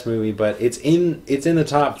my best movie, but it's in the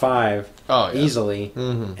top 5 Oh, yeah. easily,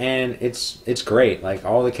 Mhm. and it's great.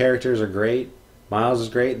 All the characters are great. Miles is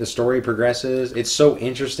great. The story progresses. It's so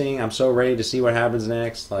interesting. I'm so ready to see what happens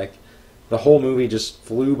next. The whole movie just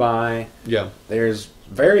flew by. Yeah. There's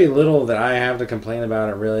very little that I have to complain about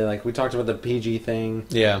it, really. We talked about the PG thing.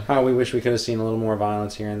 Yeah. How we wish we could have seen a little more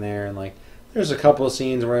violence here and there. And, there's a couple of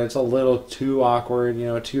scenes where it's a little too awkward,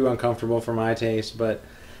 too uncomfortable for my taste. But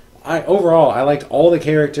overall, I liked all the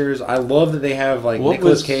characters. I love that they have, What Nicolas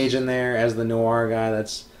was- Cage in there as the noir guy.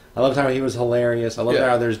 I loved how he was hilarious. I loved Yeah.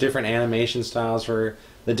 how there's different animation styles for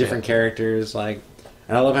the different characters. And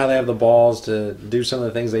I love how they have the balls to do some of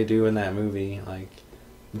the things they do in that movie.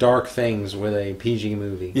 Dark things with a PG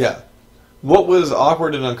movie. Yeah. What was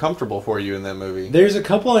awkward and uncomfortable for you in that movie? There's a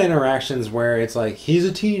couple of interactions where it's like he's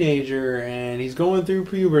a teenager and he's going through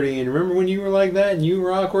puberty, and remember when you were like that and you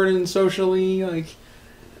were awkward and socially like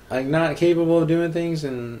not capable of doing things,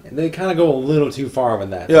 and they kind of go a little too far with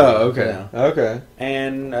that. Yeah, okay. You know? Okay.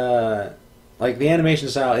 And like the animation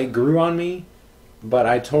style, it grew on me, but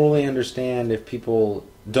I totally understand if people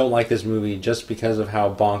don't like this movie just because of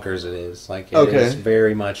how bonkers it is. Like it is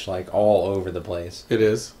very much like all over the place. It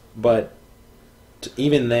is. But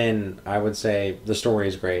even then, I would say the story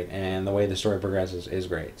is great, and the way the story progresses is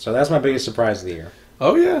great. So that's my biggest surprise of the year.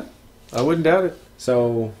 Oh yeah, I wouldn't doubt it.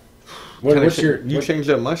 So, You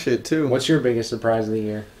changed up my shit too. What's your biggest surprise of the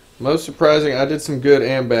year? Most surprising, I did some good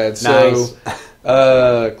and bad. Nice.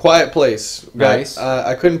 So, Quiet Place. Nice.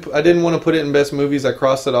 I didn't want to put it in best movies. I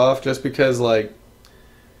crossed it off just because, like,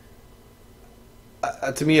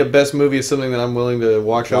 to me, a best movie is something that I'm willing to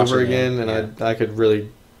watch over again, and I could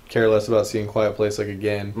really care less about seeing Quiet Place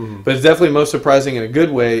again. Mm-hmm. But it's definitely most surprising in a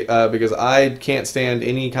good way because I can't stand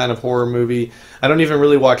any kind of horror movie. I don't even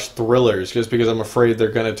really watch thrillers just because I'm afraid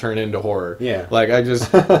they're going to turn into horror. Yeah. Like I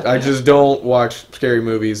just don't watch scary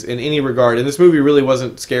movies in any regard. And this movie really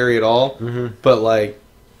wasn't scary at all. Mm-hmm. But like,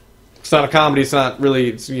 it's not a comedy. It's not really.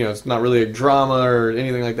 It's not really a drama or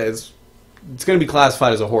anything like that. It's going to be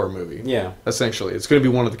classified as a horror movie. Yeah. Essentially, it's going to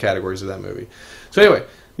be one of the categories of that movie. So anyway.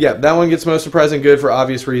 Yeah, that one gets most surprising good for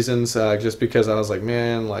obvious reasons. Just because I was like,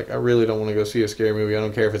 man, like I really don't want to go see a scary movie. I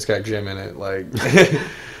don't care if it's got Jim in it. Like,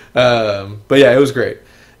 but yeah, it was great.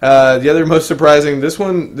 The other most surprising, this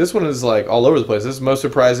one is like all over the place. This is most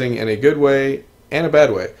surprising in a good way and a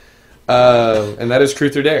bad way, and that is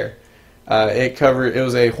Truth or Dare. It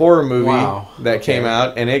was a horror movie that came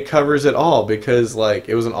out, and it covers it all because like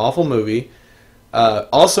it was an awful movie,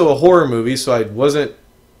 also a horror movie, so I wasn't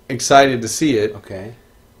excited to see it. Okay.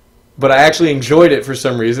 But I actually enjoyed it for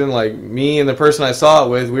some reason. Like me and the person I saw it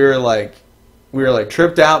with, we were like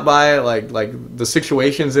tripped out by it. Like the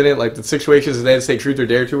situations in it, like the situations that they had to say Truth or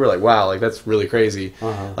Dare to, were like, wow, like that's really crazy.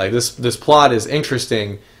 Uh-huh. Like this plot is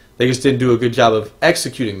interesting. They just didn't do a good job of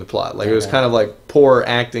executing the plot. Like it was kind of like poor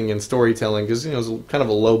acting and storytelling because it was kind of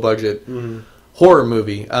a low budget horror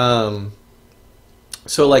movie.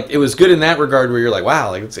 So like it was good in that regard where you're like, wow,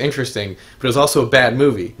 like it's interesting, but it was also a bad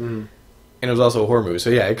movie. And it was also a horror movie. So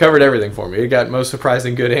yeah, it covered everything for me. It got most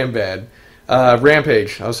surprising good and bad.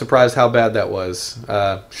 Rampage. I was surprised how bad that was.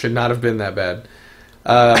 Should not have been that bad.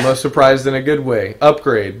 Most surprised in a good way.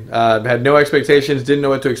 Upgrade. Had no expectations. Didn't know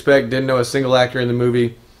what to expect. Didn't know a single actor in the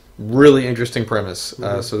movie. Really interesting premise.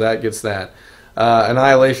 So that gets that.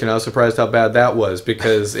 Annihilation. I was surprised how bad that was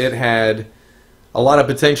because it had a lot of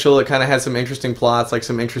potential. It kind of had some interesting plots, like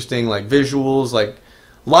some interesting like visuals, like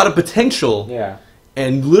a lot of potential. Yeah.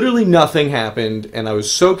 And literally nothing happened, and I was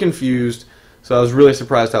so confused, so I was really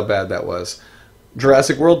surprised how bad that was.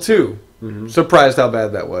 Jurassic World 2, surprised how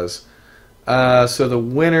bad that was. So the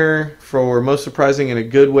winner for most surprising in a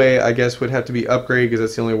good way, I guess, would have to be Upgrade, because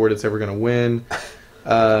that's the only award it's ever going to win.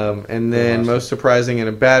 And then most surprising in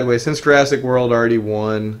a bad way, since Jurassic World already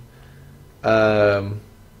won,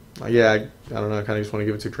 yeah, I don't know, I kind of just want to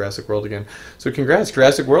give it to Jurassic World again. So congrats,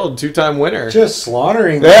 Jurassic World, 2-time winner. Just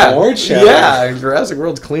slaughtering the award show. Yeah, Jurassic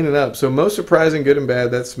World's cleaning up. So most surprising, good and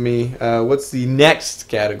bad, that's me. What's the next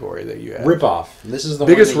category that you have? Rip-off. This is the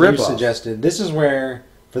biggest one that rip-off you suggested. This is where,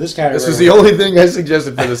 for this category... This was the only thing I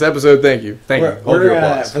suggested for this episode. Thank you. Thank you. Hold your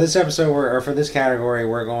applause. For this episode, or for this category,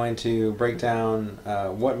 we're going to break down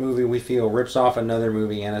what movie we feel rips off another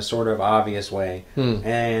movie in a sort of obvious way.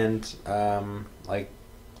 And, like,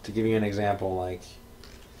 to give you an example, like,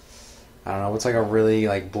 I don't know, what's like a really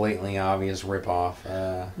like blatantly obvious ripoff?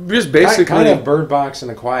 Just basically, kind of Bird Box and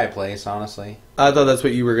A Quiet Place, honestly. I thought that's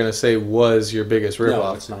what you were going to say was your biggest ripoff.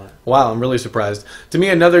 No, it's not. Wow, I'm really surprised. To me,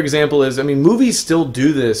 another example is, I mean, movies still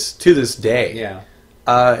do this to this day. Yeah.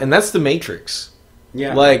 And that's The Matrix.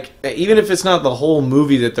 Yeah. Like, even if it's not the whole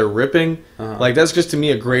movie that they're ripping, like, that's just, to me,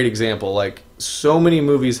 a great example. Like, so many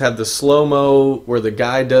movies have the slow-mo where the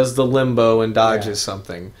guy does the limbo and dodges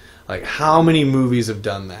something. Like, how many movies have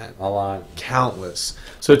done that? A lot. Countless.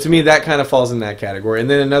 So, to me, that kind of falls in that category. And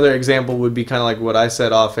then another example would be kind of like what I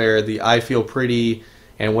said off-air, the I Feel Pretty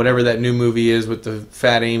and whatever that new movie is with the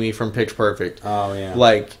fat Amy from Pitch Perfect. Oh, yeah.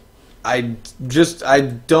 Like, I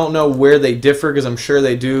don't know where they differ, because I'm sure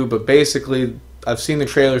they do, but basically, I've seen the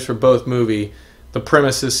trailers for both movie. The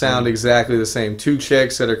premises sound exactly the same. Two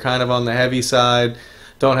chicks that are kind of on the heavy side,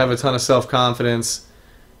 don't have a ton of self-confidence,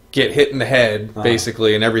 get hit in the head,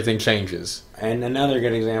 basically, and everything changes. And another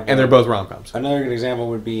good example... And they're both rom-coms. Another good example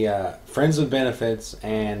would be Friends with Benefits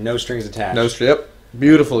and No Strings Attached. No strip.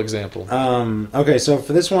 Beautiful example. Okay, so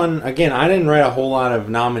for this one, again, I didn't write a whole lot of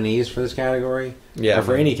nominees for this category. Yeah, or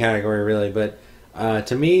for any category, really. But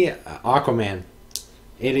to me, Aquaman,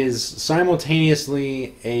 it is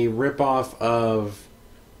simultaneously a ripoff of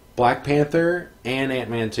Black Panther and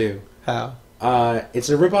Ant-Man 2. How? It's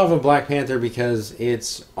a ripoff of Black Panther because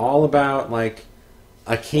it's all about, like,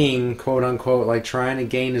 a king, quote-unquote, like, trying to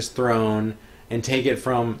gain his throne and take it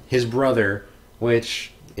from his brother,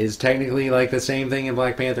 which is technically like the same thing in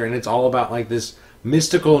Black Panther, and it's all about like this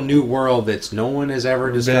mystical new world that no one has ever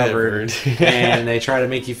discovered, and they try to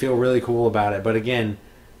make you feel really cool about it. But again,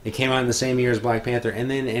 it came out in the same year as Black Panther, and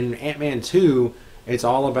then in Ant-Man 2, it's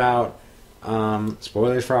all about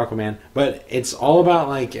spoilers for Aquaman, but it's all about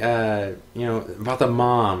like about the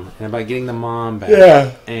mom and about getting the mom back.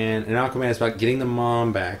 Yeah. And Aquaman is about getting the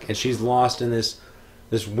mom back, and she's lost in this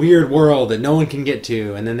weird world that no one can get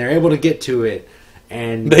to, and then they're able to get to it.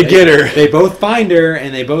 And they get her. They both find her,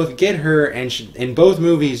 and they both get her. And in both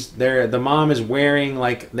movies, the mom is wearing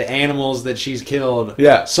like the animals that she's killed.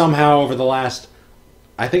 Yeah. Somehow over the last,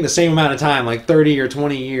 I think the same amount of time, like 30 or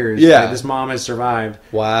 20 years. Yeah. Like, this mom has survived.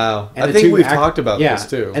 Wow. And I think we've talked about this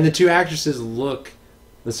too. And the two actresses look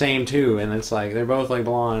the same too, and it's like they're both like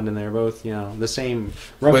blonde, and they're both the same,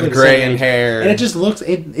 roughly with the gray same and age. hair. And it just looks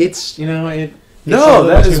it's No,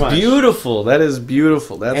 that is too much. beautiful. That is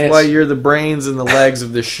beautiful. That's why you're the brains and the legs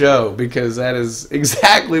of the show, because that is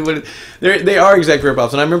exactly what they are, exact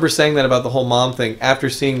ripoffs. And I remember saying that about the whole mom thing after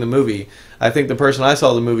seeing the movie. I think the person I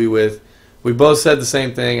saw the movie with, we both said the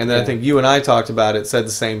same thing, and then I think you and I talked about it, said the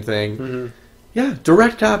same thing. Mm-hmm. Yeah,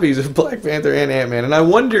 direct copies of Black Panther and Ant-Man. And I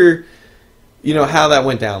wonder, how that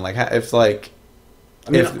went down. Like,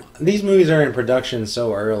 these movies are in production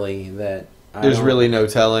so early that there's really no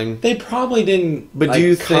telling. They probably didn't But do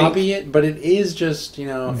you copy it, but it is just,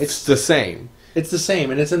 it's the same. It's the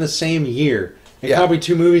same, and it's in the same year. They Yeah. copied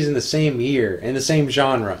two movies in the same year, in the same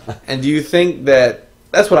genre. And do you think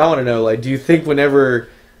that's what I want to know, like, do you think whenever,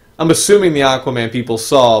 I'm assuming the Aquaman people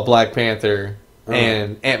saw Black Panther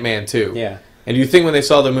and Ant-Man 2. Yeah. And do you think when they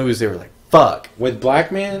saw the movies they were like, fuck? With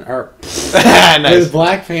Black Man, or Nice. with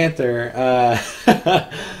Black Panther,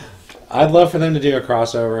 I'd love for them to do a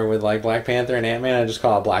crossover with like Black Panther and Ant-Man. I just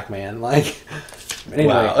call it Black Man. Like,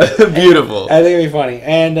 anyway, wow, beautiful. I think it'd be funny.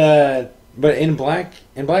 And but in Black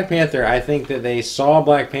Panther, I think that they saw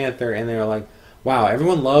Black Panther and they were like, wow,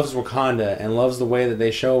 everyone loves Wakanda and loves the way that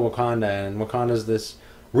they show Wakanda, and Wakanda's this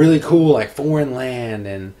really cool like foreign land,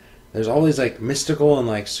 and there's all these like mystical and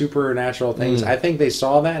like supernatural things. I think they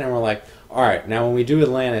saw that and were like, all right, now when we do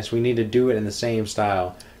Atlantis, we need to do it in the same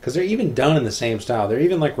style. Because they're even done in the same style. They're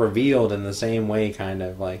even like revealed in the same way, kind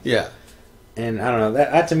of like. Yeah. And I don't know.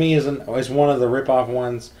 That to me is one of the rip-off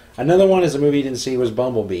ones. Another one is a movie you didn't see was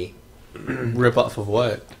Bumblebee. Rip off of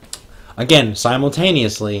what? Again,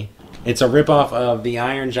 simultaneously, it's a rip-off of The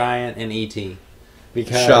Iron Giant and E.T.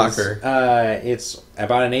 Because Shocker. It's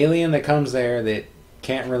about an alien that comes there that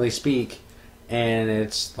can't really speak, and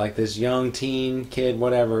it's like this young teen kid,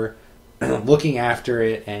 whatever, looking after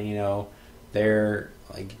it, and they're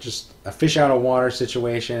like just a fish out of water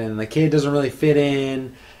situation, and the kid doesn't really fit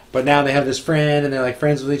in, but now they have this friend, and they're like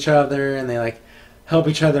friends with each other, and they like help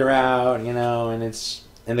each other out,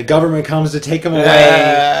 and the government comes to take them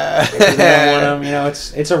away because they don't want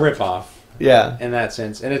them. It's a ripoff. Yeah. In that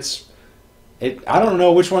sense, and I don't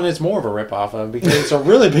know which one it's more of a ripoff of, because it's a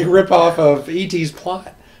really big ripoff of E.T.'s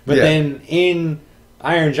plot, but then in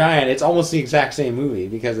Iron Giant, it's almost the exact same movie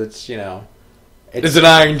because it's an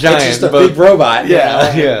Iron Giant. It's just a big robot.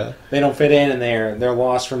 Yeah, yeah. They don't fit in, and they're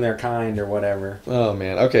lost from their kind or whatever. Oh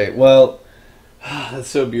man. Okay. Well, that's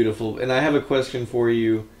so beautiful. And I have a question for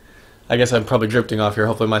you. I guess I'm probably drifting off here.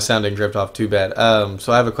 Hopefully my sound didn't drift off too bad.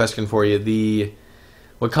 So I have a question for you. The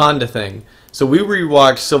Wakanda thing. So we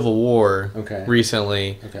rewatched Civil War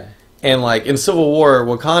recently. Okay. And like in Civil War,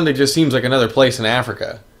 Wakanda just seems like another place in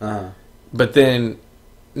Africa. Uh-huh. But then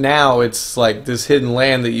now it's like this hidden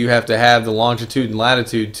land that you have to have the longitude and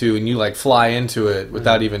latitude to, and you like fly into it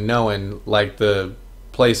without even knowing, like the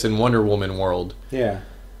place in Wonder Woman world. Yeah.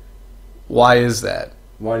 Why is that?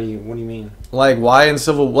 What do you mean? Like, why in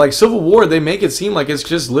Civil War, they make it seem like it's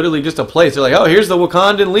just literally just a place. They're like, oh, here's the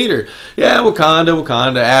Wakandan leader. Yeah,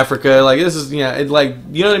 Wakanda, Africa. Like, this is, it like,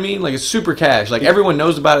 you know what I mean? Like, it's super cash. Like, everyone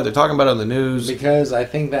knows about it. They're talking about it on the news. Because I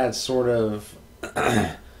think that's sort of...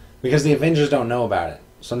 because the Avengers don't know about it.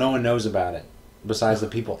 So no one knows about it besides the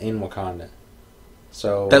people in Wakanda.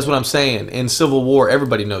 So that's what I'm saying. In Civil War,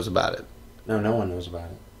 everybody knows about it. No one knows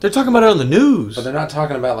about it. They're talking about it on the news. But they're not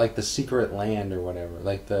talking about like the secret land or whatever.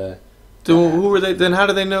 Like the Who were they? Then how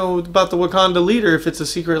do they know about the Wakanda leader if it's a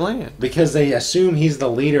secret land? Because they assume he's the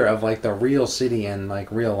leader of like the real city in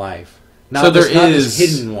like real life. Not So this, there not is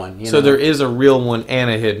this hidden one. You So know? there is a real one and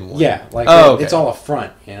a hidden one. Yeah, like okay. it's all a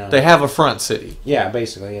front. You know. They have a front city, Yeah,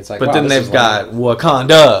 basically, it's like. but wow, then this they've is got like-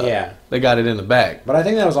 Wakanda. Yeah. They got it in the back. But I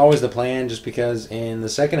think that was always the plan, just because in the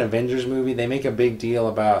second Avengers movie they make a big deal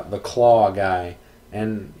about the Claw guy,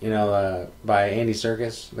 and by Andy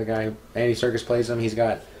Serkis, the guy Andy Serkis plays him. He's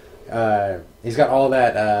got all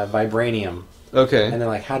that vibranium, Okay. and they're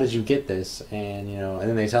like, "How did you get this?" And and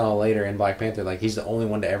then they tell him later in Black Panther, like he's the only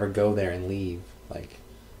one to ever go there and leave, like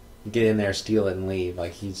get in there, steal it, and leave.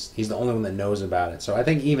 Like he's the only one that knows about it. So I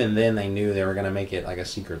think even then they knew they were gonna make it like a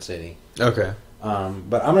secret city. Okay.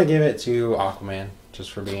 But I'm gonna give it to Aquaman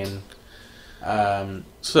just for being.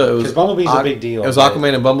 So Because Bumblebee's a big deal. It was but-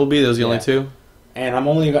 Aquaman and Bumblebee. Those are the only Yeah. two. and I'm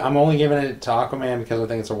only giving it to Aquaman because I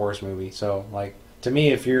think it's a worse movie. So like to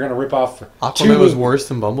me, if you're gonna rip off Aquaman was worse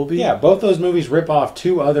than Bumblebee. yeah, both those movies rip off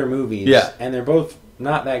two other movies. Yeah. and they're both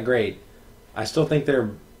not that great. I still think they're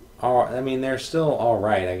still all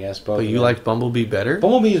right, I guess. Both. But of you them. liked Bumblebee better.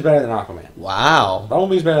 Bumblebee is better than Aquaman. Wow.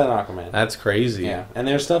 Bumblebee's better than Aquaman. That's crazy. Yeah, and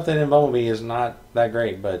there's stuff that in Bumblebee is not that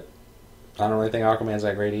great, but I don't really think Aquaman's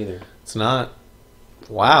that great either. It's not.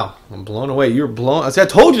 Wow. I'm blown away. You were blown. I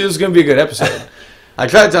told you this was going to be a good episode. I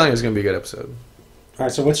tried telling you it was going to be a good episode. All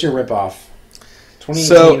right, so what's your ripoff? 2018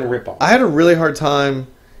 So, ripoff. I had a really hard time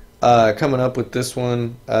coming up with this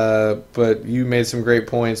one, but you made some great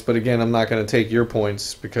points. But again, I'm not going to take your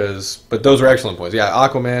points but those were excellent points. Yeah,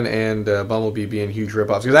 Aquaman and Bumblebee being huge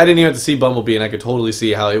ripoffs. Because I didn't even have to see Bumblebee, and I could totally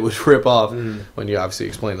see how it would rip off when you obviously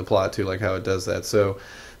explain the plot too, like how it does that. So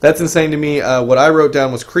that's insane to me. What I wrote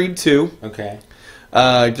down was Creed 2. Okay.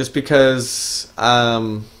 Just because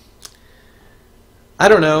I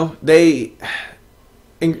don't know, I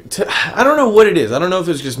don't know what it is. I don't know if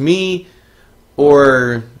it's just me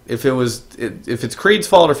or if it's Creed's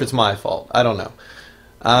fault or if it's my fault. I don't know.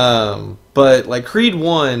 But like Creed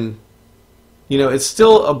 1, it's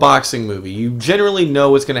still a boxing movie. You generally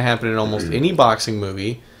know what's going to happen in almost any boxing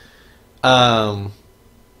movie. And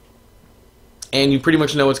you pretty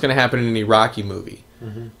much know what's going to happen in any Rocky movie.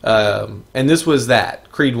 And this was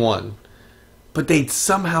that, Creed 1. But they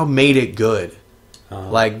somehow made it good.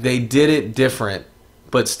 Like, they did it different,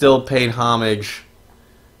 but still paid homage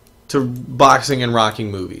to boxing and Rocky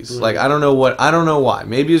movies. Like, I don't know why.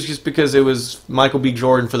 Maybe it's just because it was Michael B.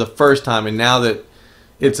 Jordan for the first time, and now that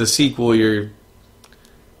it's a sequel, you're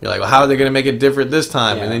like, well, how are they going to make it different this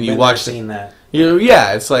time? Yeah, and then you been watch there, seen that.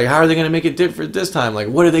 Yeah, it's like, how are they going to make it different this time? Like,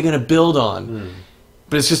 what are they going to build on?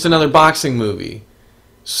 But it's just another boxing movie.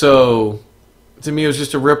 So, to me, it was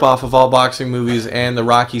just a ripoff of all boxing movies and the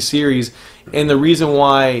Rocky series. And the reason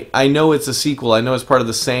why I know it's a sequel, I know it's part of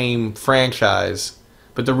the same franchise,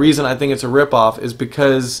 but the reason I think it's a ripoff is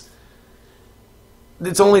because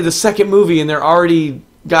it's only the second movie and they're already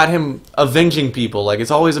got him avenging people. Like,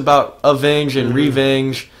 it's always about avenge and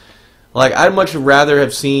revenge. Like, I'd much rather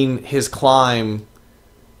have seen his climb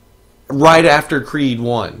right after Creed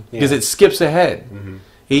 1 because it skips ahead.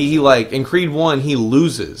 He in Creed 1 he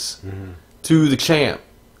loses to the champ,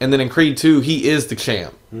 and then in Creed 2 he is the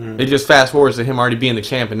champ. It just fast forwards to him already being the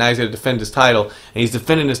champ, and now he's going to defend his title, and he's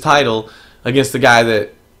defending his title against the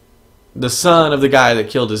son of the guy that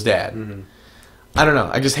killed his dad. I don't know.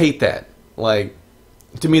 I just hate that. Like,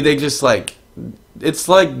 to me, they just it's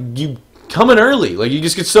like you coming early. Like, you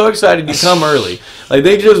just get so excited you come early. Like,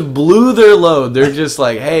 they just blew their load. They're just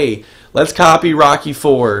like, hey, let's copy Rocky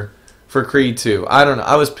 4 for Creed 2. I don't know.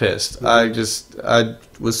 I was pissed. I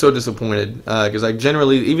was so disappointed because I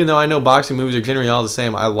generally, even though I know boxing movies are generally all the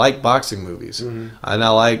same, I like boxing movies. And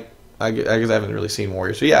I guess I haven't really seen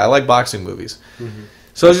Warriors. So yeah, I like boxing movies.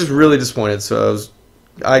 So I was just really disappointed. So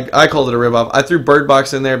I called it a ripoff. I threw Bird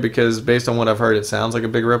Box in there because based on what I've heard, it sounds like a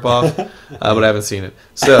big ripoff, but I haven't seen it.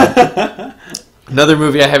 So another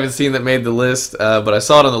movie I haven't seen that made the list, but I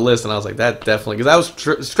saw it on the list and I was like, that definitely, because I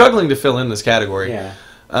was struggling to fill in this category. Yeah.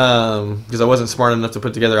 Because I wasn't smart enough to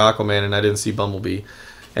put together Aquaman and I didn't see Bumblebee.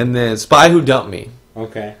 And then Spy Who Dumped Me.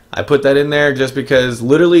 Okay. I put that in there just because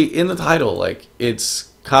literally in the title, like, it's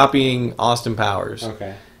copying Austin Powers.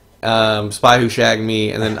 Okay. Spy Who Shagged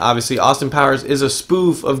Me, and then obviously Austin Powers is a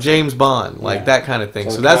spoof of James Bond, like that kind of thing.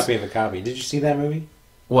 So that's copy of a copy. Did you see that movie?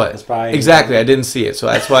 what The Spy Who exactly. I didn't see it, so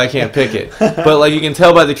that's why I can't pick it. But like, you can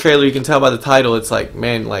tell by the trailer, you can tell by the title. It's like,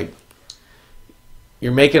 man, like,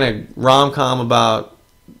 you're making a rom-com about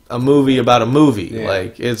a movie about a movie. Yeah.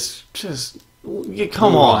 Like, it's just,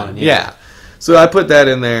 come Move on. on, Yeah. So I put that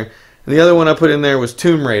in there. And the other one I put in there was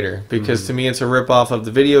Tomb Raider, because to me it's a ripoff of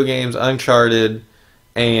the video games, Uncharted,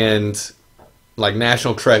 and like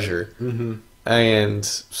national treasure. Mm-hmm. And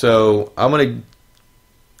so I'm gonna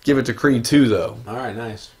give it to Creed 2 though, All right,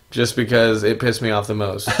 nice. just because it pissed me off the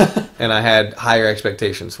most, and I had higher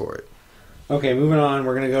expectations for it. Okay, moving on.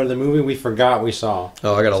 We're gonna go to the movie we forgot we saw.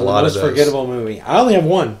 Oh, I got a So lot the of most those. forgettable movie. I only have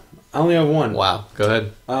one. Wow, go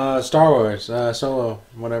ahead. Star Wars, Solo,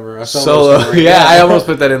 whatever. A Solo, story. yeah, I almost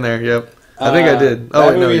put that in there. Yep, I think I did. Oh, that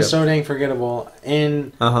wait, movie no, is yep. so dang forgettable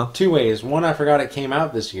in Uh-huh. two ways. One, I forgot it came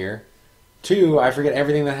out this year. Two, I forget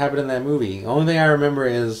everything that happened in that movie. The only thing I remember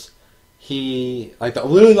is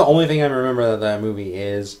literally the only thing I remember of that movie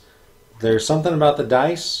is there's something about the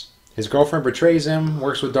dice. His girlfriend betrays him,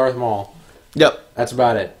 works with Darth Maul. Yep, That's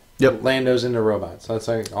about it. Yep. Lando's into robots. That's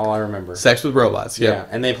like all I remember. sex with robots. Yeah, Yep.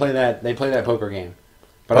 and they play that poker game.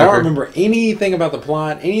 But I don't Poker. remember anything about the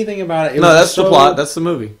plot, anything about it. It No, was that's just the plot. That's the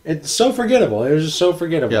movie. It's so forgettable. It was just so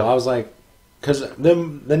forgettable. Yep. I was like, because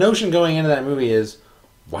the notion going into that movie is,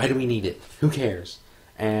 why do we need it? Who cares?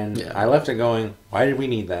 And Yeah. I left it going, why did we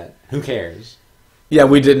need that? Who cares? Yeah,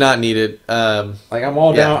 we did not need it. Like I'm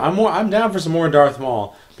all Yeah. down. I'm down for some more Darth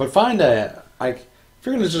Maul, but find a if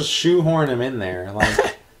you're gonna just shoehorn him in there,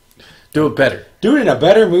 like Do it better. do it in a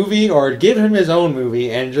better movie or give him his own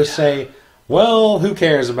movie and just say, well, who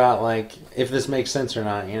cares about like if this makes sense or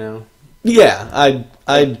not? You know? Yeah, I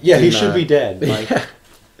Yeah, he did should not. be dead. Like,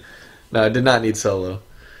 No, I did not need Solo.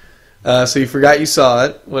 So you forgot you saw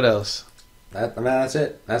it. What else? that's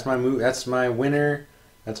it. That's my movie. That's my winner.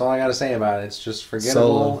 That's all I got to say about it. It's just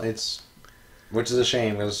forgettable. Solo. Which is a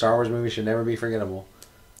shame because a Star Wars movie should never be forgettable.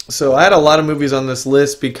 So I had a lot of movies on this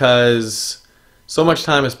list because so much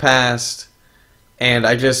time has passed, and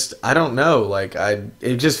I don't know. Like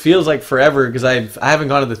it just feels like forever because I haven't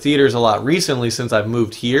gone to the theaters a lot recently since I've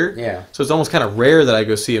moved here. Yeah. So it's almost kind of rare that I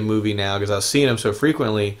go see a movie now because I was seeing them so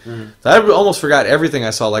frequently. Mm-hmm. So I almost forgot everything I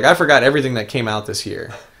saw. Like I forgot everything that came out this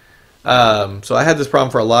year. So I had this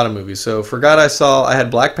problem for a lot of movies. So I had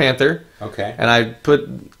Black Panther, Okay.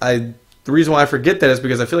 and the reason why I forget that is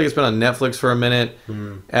because I feel like it's been on Netflix for a minute,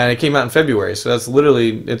 and it came out in February. So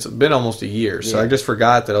it's been almost a year. So Yeah. I just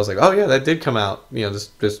forgot that. I was like, oh yeah, that did come out. You know,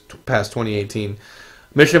 this past 2018.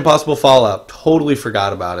 Mission Impossible Fallout. Totally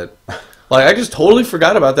forgot about it. Like I just totally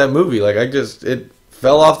forgot about that movie. Like it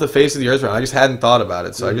fell off the face of the earth. I just hadn't thought about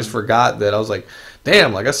it. So I just forgot that. I was like,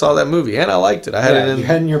 damn, like I saw that movie and I liked it. I had it You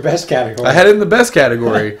had in your best category. I had it in the best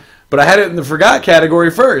category, but I had it in the forgot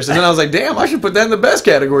category first, and then I was like, damn, I should put that in the best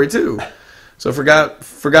category too. So forgot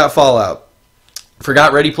Fallout,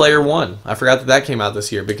 forgot Ready Player One. I forgot that came out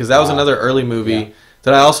this year because that was Wow. another early movie Yeah.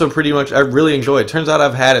 that I also I really enjoyed. Turns out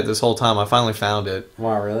I've had it this whole time. I finally found it.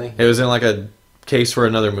 Wow, really? It was in like a case for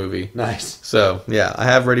another movie. Nice. So yeah, I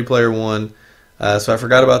have Ready Player One. So I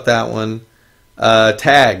forgot about that one.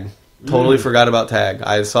 Tag. Totally forgot about Tag.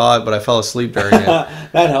 I saw it, but I fell asleep during it.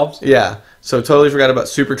 That helps. Yeah. So totally forgot about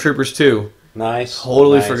Super Troopers 2. Nice.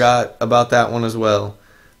 Totally Nice. forgot about that one as well.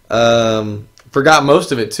 Forgot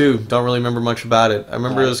most of it too. Don't really remember much about it. I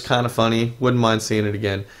remember it was Nice. kind of funny. Wouldn't mind seeing it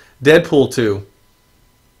again. Deadpool 2.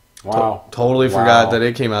 Wow. Totally forgot that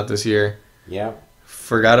it came out this year. Yep.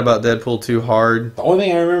 Forgot about Deadpool 2 hard. The only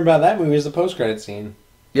thing I remember about that movie is the post-credit scene.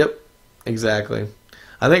 Yep. Exactly.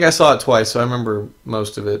 I think I saw it twice, so I remember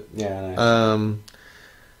most of it. Yeah, nice.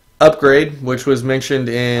 Upgrade, which was mentioned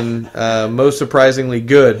in Most Surprisingly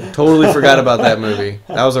Good. Totally forgot about that movie.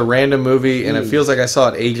 That was a random movie, and it feels like I saw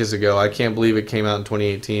it ages ago. I can't believe it came out in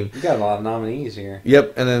 2018. You got a lot of nominees here.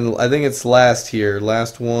 Yep, and then I think it's last here.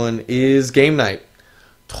 Last one is Game Night.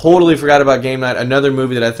 Totally forgot about Game Night. Another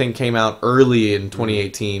movie that I think came out early in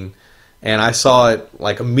 2018. And I saw it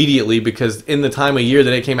like immediately because in the time of year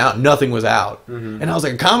that it came out, nothing was out. And I was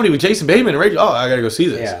like, a comedy with Jason Bateman and Rachel. Oh, I got to go see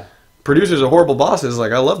this. Yeah. Producers are horrible bosses.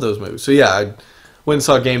 Like, I love those movies. So, yeah, I went and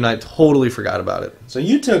saw Game Night. Totally forgot about it. So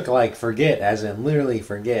you took like forget as in literally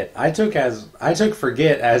forget. I took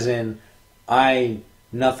forget as in I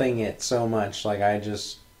nothing it so much. Like I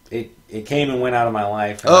just it came and went out of my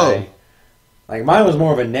life. And like mine was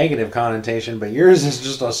more of a negative connotation, but yours is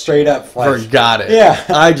just a straight up like, Forgot it. Yeah.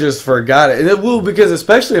 I just forgot it. And it will, because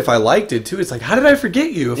especially if I liked it, too. It's like, how did I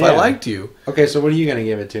forget you if I Yeah. liked you? Okay, so what are you gonna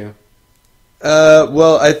give it to?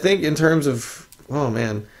 Well, I think in terms of... Oh,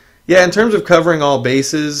 man. Yeah, in terms of covering all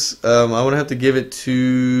bases, I would have to give it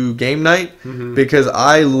to Game Night because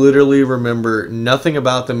I literally remember nothing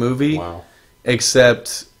about the movie Wow.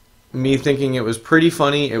 except me thinking it was pretty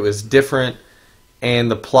funny, it was different, and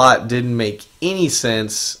the plot didn't make any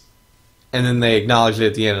sense. And then they acknowledged it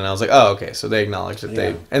at the end, and I was like, "Oh, okay." So they acknowledged it.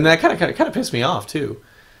 Yeah. And that kind of pissed me off too.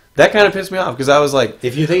 That kind of pissed me off because I was like,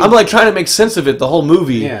 If you think I'm like trying to make sense of it the whole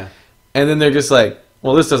movie, Yeah. and then they're just like,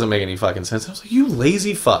 "Well, this doesn't make any fucking sense." I was like, "You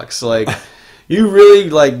lazy fucks!" Like, You really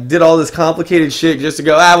like did all this complicated shit just to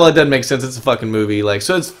go, well, it doesn't make sense. It's a fucking movie. Like,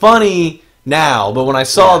 so it's funny now, but when I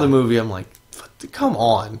saw the movie, I'm like, come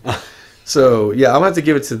on. So yeah, I'm gonna have to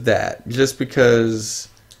give it to that just because.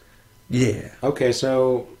 Yeah. Okay,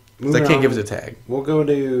 so I can't give it a tag. We'll go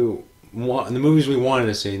to the movies we wanted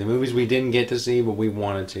to see, the movies we didn't get to see, but we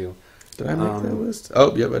wanted to. Did I make that list?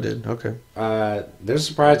 Oh, yep, I did. Okay. There's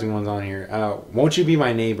surprising ones on here. Won't You Be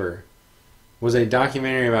My Neighbor was a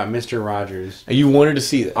documentary about Mr. Rogers. And you wanted to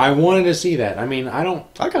see that? I wanted to see that. I mean, I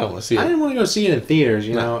kind of want to see it. I didn't want to go see it in theaters.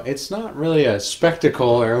 You know, it's not really a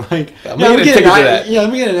spectacle or like. I'm gonna get to that. Yeah,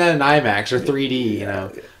 let me get it at an IMAX or 3D. You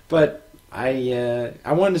know, but I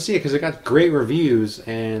wanted to see it because it got great reviews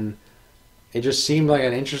and it just seemed like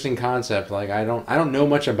an interesting concept. Like I don't know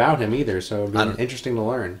much about him either, so it'd be interesting to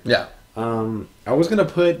learn. Yeah. I was gonna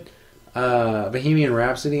put Bohemian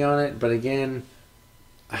Rhapsody on it, but again,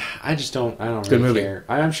 I don't really care.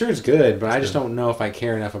 I'm sure it's good, but I just don't know if I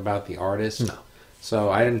care enough about the artist. No. So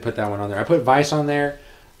I didn't put that one on there. I put Vice on there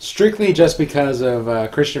strictly just because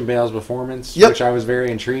of Christian Bale's performance, which I was very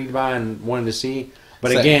intrigued by and wanted to see.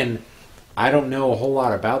 But again, I don't know a whole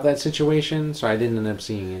lot about that situation, so I didn't end up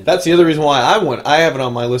seeing it. That's the other reason why I have it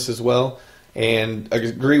on my list as well. And I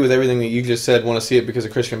agree with everything that you just said. Want to see it because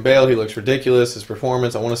of Christian Bale. He looks ridiculous. His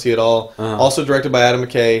performance. I want to see it all. Also directed by Adam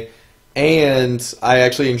McKay. And I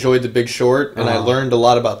actually enjoyed The Big Short, and I learned a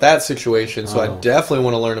lot about that situation. So I definitely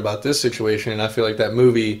want to learn about this situation, and I feel like that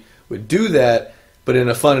movie would do that, but in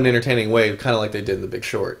a fun and entertaining way, kind of like they did in The Big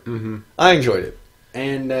Short. Mm-hmm. I enjoyed it.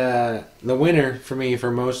 And the winner for me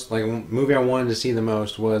for most movie I wanted to see the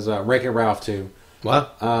most was Wreck-It Ralph 2.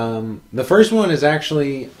 Wow. The first one is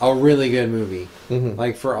actually a really good movie. Mm-hmm.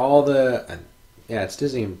 Like for all the it's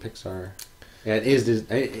Disney and Pixar. Yeah, it is.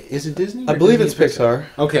 Is it Disney? I believe it's Pixar.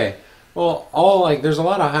 Okay. Well, there's a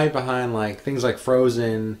lot of hype behind like things like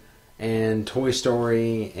Frozen and Toy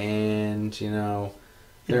Story, and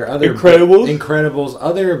there are other Incredibles,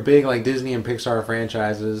 other big like Disney and Pixar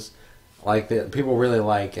franchises like that people really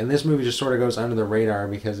like, and this movie just sort of goes under the radar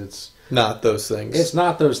because it's not those things. It's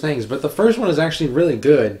not those things, but the first one is actually really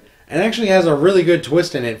good. And actually has a really good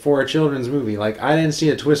twist in it for a children's movie. Like I didn't see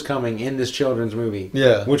a twist coming in this children's movie,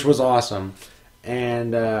 which was awesome.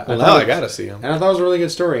 And I gotta see him. And I thought it was a really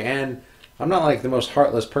good story. And I'm not like the most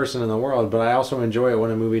heartless person in the world, but I also enjoy it when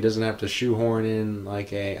a movie doesn't have to shoehorn in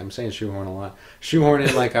like I'm saying shoehorn a lot. Shoehorn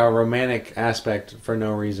in like a romantic aspect for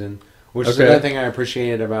no reason, which is another thing I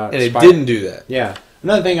appreciated about. And it didn't do that. Yeah,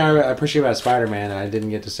 another thing I appreciate about Spider-Man that I didn't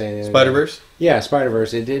get to say. Spider-Verse. Yeah,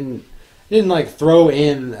 Spider-Verse. It didn't like throw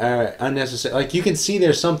in unnecessary. Like you can see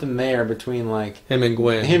there's something there between like him and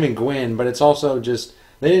Gwen, but it's also just.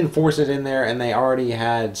 They didn't force it in there, and they already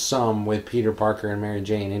had some with Peter Parker and Mary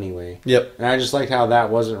Jane anyway. Yep. And I just liked how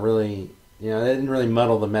that wasn't really, they didn't really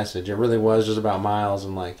muddle the message. It really was just about Miles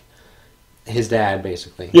and, like, his dad,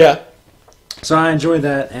 basically. Yeah. So I enjoyed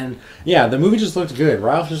that, and, yeah, the movie just looked good.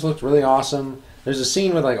 Ralph just looked really awesome. There's a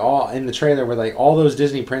scene with, like, in the trailer with, like, all those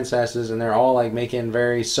Disney princesses, and they're all, like, making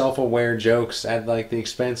very self-aware jokes at, like, the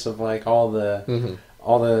expense of, like, all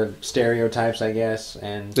the stereotypes, I guess.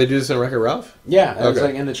 And they do this in Wreck-It Ralph? Yeah, it was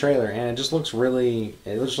like in the trailer, and it just looks really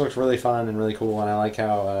fun and really cool. And I like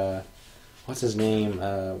how what's his name?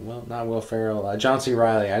 Well, not Will Ferrell, John C.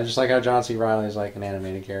 Reilly. I just like how John C. Reilly is like an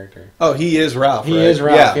animated character. Oh, he is Ralph. He is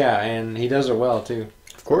Ralph, yeah, and he does it well too.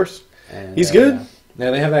 Of course, and he's good. Yeah,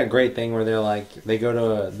 they have that great thing where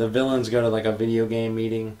the villains go to like a video game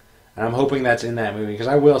meeting. And I'm hoping that's in that movie, because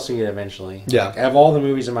I will see it eventually. Yeah. Like, of all the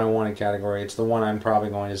movies in my wanted category, it's the one I'm probably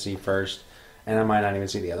going to see first. And I might not even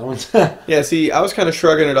see the other ones. Yeah, see, I was kind of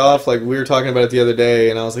shrugging it off. Like, we were talking about it the other day,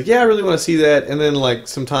 and I was like, yeah, I really want to see that. And then, like,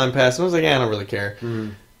 some time passed, and I was like, yeah, I don't really care.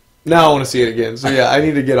 Mm-hmm. Now I want to see it again. So, yeah, I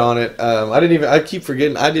need to get on it. I keep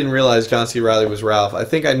forgetting. I didn't realize John C. Reilly was Ralph. I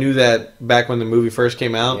think I knew that back when the movie first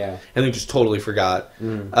came out. Yeah. And then just totally forgot.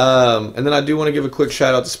 And then I do want to give a quick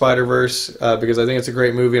shout out to Spider-Verse because I think it's a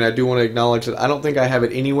great movie, and I do want to acknowledge that I don't think I have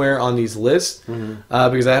it anywhere on these lists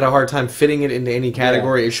because I had a hard time fitting it into any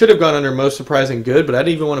category. Yeah. It should have gone under most surprising good, but I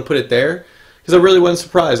didn't even want to put it there because I really wasn't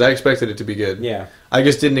surprised. I expected it to be good. Yeah. I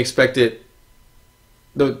just didn't expect it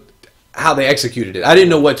how they executed it. I didn't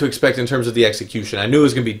know what to expect in terms of the execution. I knew it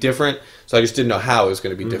was going to be different, so I just didn't know how it was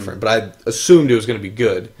going to be different. But I assumed it was going to be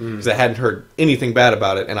good because I hadn't heard anything bad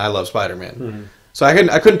about it, and I love Spider-Man. So I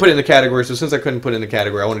couldn't put it in the category, so since I couldn't put it in the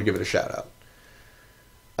category, I wanted to give it a shout-out.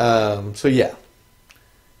 So, yeah.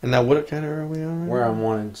 And now what category are we on? Where I'm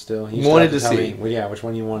wanted still. You wanted to see. Which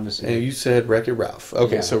one you wanted to see. And you said Wreck-It Ralph.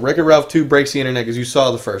 Okay, so Wreck-It Ralph 2 breaks the internet because you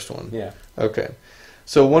saw the first one. Yeah. Okay.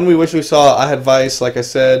 So one we wish we saw, I had Vice, like I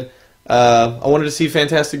said. I wanted to see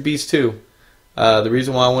Fantastic Beasts 2. The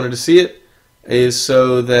reason why I wanted to see it is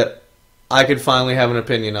so that I could finally have an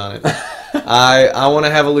opinion on it. I want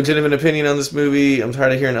to have a legitimate opinion on this movie. I'm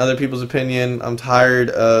tired of hearing other people's opinion. I'm tired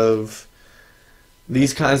of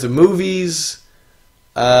these kinds of movies.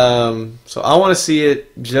 So I want to see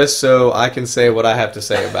it just so I can say what I have to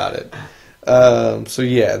say about it. So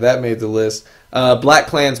yeah, that made the list. Black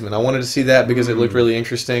Klansman. I wanted to see that because it looked really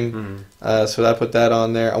interesting. So I put that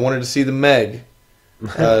on there. I wanted to see The Meg.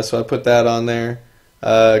 So I put that on there.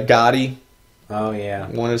 Gotti. Oh yeah.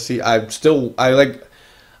 Wanted to see. I don't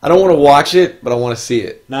want to watch it, but I want to see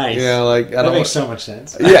it. Nice. You know, like that makes so much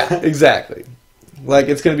sense. Yeah, exactly. Like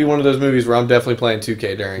it's going to be one of those movies where I'm definitely playing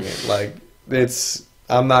 2K during it. Like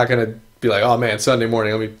I'm not going to be like, oh man, Sunday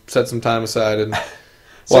morning, let me set some time aside and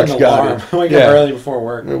watch Gotti. Wake up early before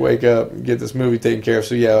work. Wake up and get this movie taken care of.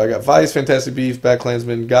 So yeah, I got Vice, Fantastic Beasts, Black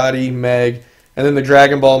Klansman, Gotti, Meg, and then the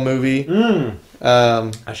Dragon Ball movie.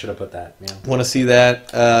 I should have put that. Yeah. Want to see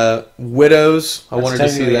that. Widows. I wanted to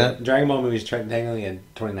see that. Dragon Ball movie is technically a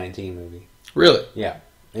 2019 movie. Really? Yeah.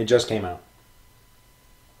 It just came out.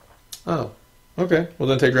 Oh. Okay. Well,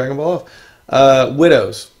 then take Dragon Ball off.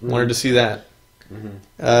 Widows. Wanted to see that.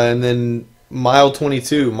 And then Mile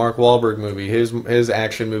 22, Mark Wahlberg movie. His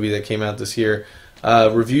action movie that came out this year.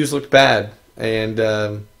 Reviews looked bad. And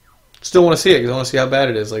still want to see it because I want to see how bad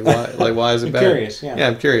it is. Like, why is it bad? I'm curious, yeah. Yeah,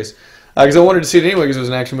 I'm curious. Because I wanted to see it anyway because it was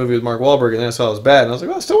an action movie with Mark Wahlberg, and then I saw it was bad, and I was like,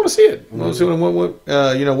 well, I still want to see it. I want to see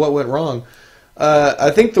what went wrong.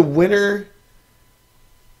 I think the winner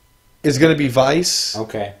is going to be Vice.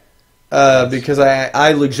 Okay. Because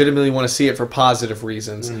I legitimately want to see it for positive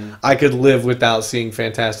reasons. I could live without seeing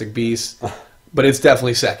Fantastic Beasts, but it's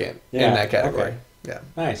definitely second in that category. Okay. Yeah.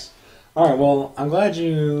 Nice. All right, well, I'm glad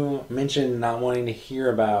you mentioned not wanting to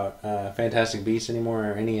hear about Fantastic Beasts anymore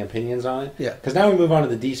or any opinions on it. Yeah. Because now we move on to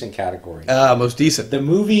the decent category. Most decent. The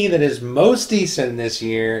movie that is most decent this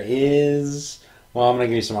year is... Well, I'm going to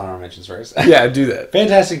give you some honorable mentions first. Yeah, do that.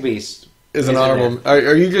 Fantastic Beasts is an honorable...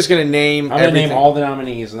 Are you just going to name I'm going to name all the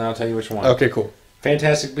nominees, and then I'll tell you which one. Okay, cool.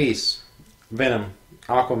 Fantastic Beasts, Venom,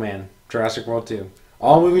 Aquaman, Jurassic World 2.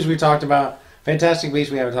 All movies we talked about. Fantastic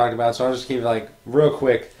Beasts we haven't talked about, so I'll just keep it, real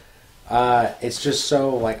quick. It's just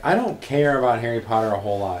so, I don't care about Harry Potter a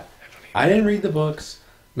whole lot. I didn't read the books.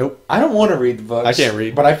 Nope. I don't want to read the books. I can't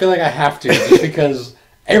read. But I feel like I have to, just because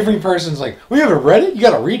every person's like, we haven't read it? You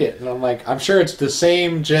gotta read it. And I'm like, I'm sure it's the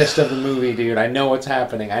same gist of the movie, dude. I know what's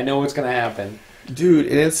happening. I know what's gonna happen. Dude,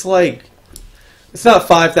 and it's it's not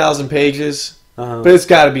 5,000 pages, but it's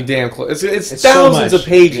gotta be damn close. It's thousands of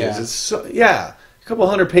pages. Yeah. It's a couple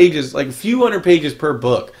hundred pages, a few hundred pages per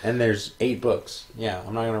book. And there's 8 books. Yeah,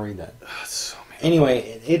 I'm not going to read that. So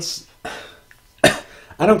anyway, it's...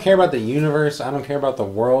 I don't care about the universe. I don't care about the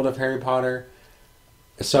world of Harry Potter.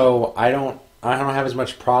 So I don't have as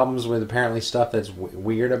much problems with apparently stuff that's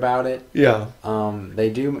weird about it. Yeah.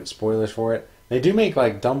 They do... Spoilers for it. They do make,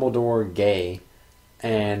 Dumbledore gay.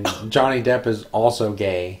 And Johnny Depp is also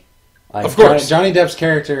gay. Of course. Johnny Depp's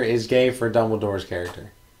character is gay for Dumbledore's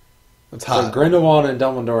character. That's hot. So Grindelwald and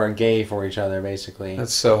Dumbledore are gay for each other, basically.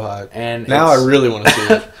 That's so hot. And now I really want to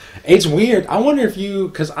see it. It's weird. I wonder if you...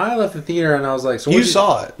 Because I left the theater and I was like... So you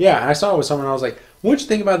saw it. Yeah, I saw it with someone and I was like, what'd you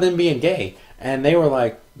think about them being gay? And they were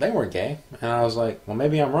like, they weren't gay. And I was like, well,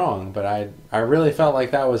 maybe I'm wrong. But I really felt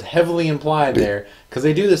like that was heavily implied there. Because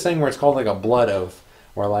they do this thing where it's called a blood oath.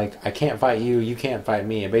 Where I can't fight you, you can't fight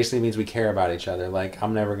me. It basically means we care about each other.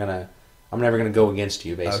 I'm never gonna go against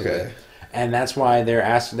you, basically. Okay. And that's why they're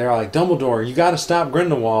like, Dumbledore, you got to stop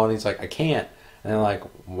Grindelwald. And he's like, I can't. And they're like,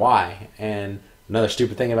 why? And another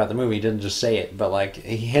stupid thing about the movie, he didn't just say it, but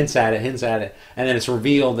he hints at it, and then it's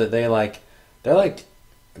revealed that they're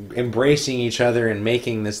embracing each other and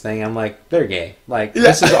making this thing. I'm like, they're gay.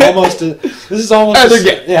 This is almost they're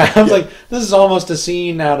gay. Yeah, I was like, this is almost a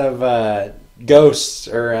scene out of Ghosts,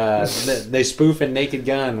 or they spoof in Naked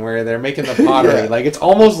Gun where they're making the pottery. Yeah. It's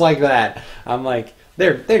almost like that. I'm like,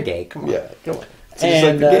 they're gay. Come on. Yeah, come on. It's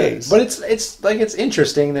and the gays. But it's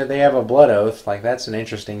interesting that they have a blood oath. That's an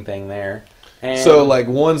interesting thing there. And so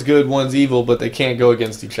one's good, one's evil, but they can't go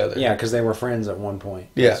against each other. Yeah, because they were friends at one point,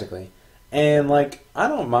 yeah. Basically. And I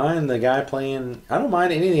don't mind the guy playing. I don't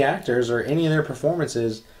mind any of the actors or any of their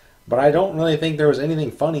performances, but I don't really think there was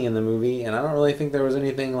anything funny in the movie, and I don't really think there was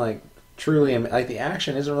anything truly the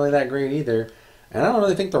action isn't really that great either, and I don't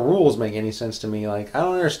really think the rules make any sense to me. I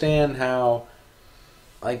don't understand how.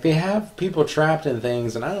 They have people trapped in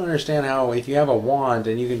things, and I don't understand how if you have a wand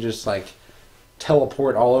and you can just,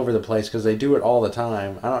 teleport all over the place, because they do it all the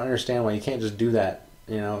time. I don't understand why you can't just do that,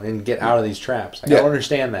 and get out of these traps. I don't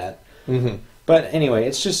understand that. Mm-hmm. But anyway,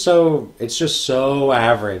 it's just so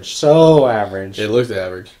average. So average. It looks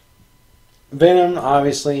average. Venom,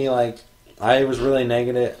 obviously, I was really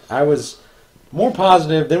negative. I was more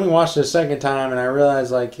positive. Then we watched it a second time, and I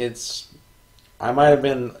realized like I might have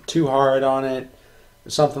been too hard on it,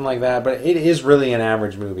 something like that. But it is really an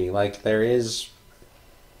average movie. Like there's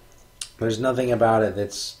nothing about it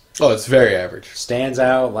that's it's very average. stands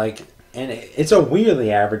out. Like, and it's a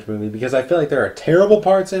weirdly average movie because I feel like there are terrible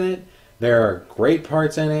parts in it. There are great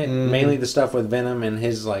parts in it, mainly the stuff with Venom and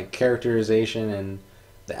his like characterization and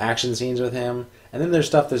the action scenes with him. And then there's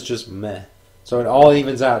stuff that's just meh. So it all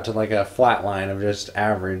evens out to like a flat line of just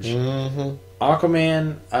average. Mm-hmm.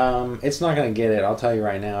 Aquaman, it's not going to get it. I'll tell you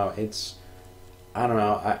right now. I don't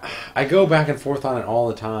know. I go back and forth on it all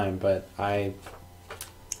the time, but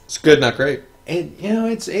It's good, not great.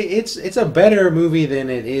 it's a better movie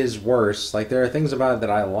than it is worse. Like there are things about it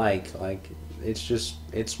that I like. Like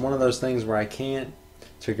it's one of those things where I can't.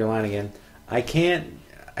 Took your line again. I can't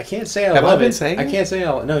say I Have love I been it. saying I it? can't say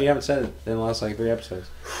no. You haven't said it in the last like 3 episodes.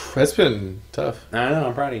 That's been tough. I know.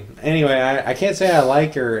 I'm proud of you. Anyway, I can't say I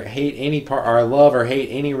like or hate any part, or I love or hate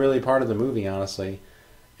any really part of the movie, honestly.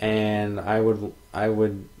 And I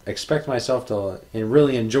would expect myself to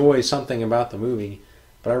really enjoy something about the movie,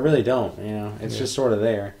 but I really don't. It's just sort of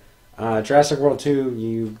there. Jurassic World 2,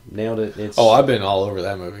 you nailed it. I've been all over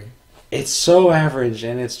that movie. It's so average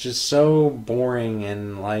and it's just so boring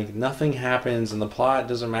and like nothing happens and the plot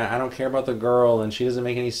doesn't matter. I don't care about the girl and she doesn't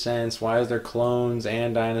make any sense. Why is there clones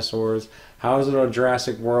and dinosaurs? How is it a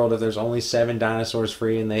Jurassic World if there's only 7 dinosaurs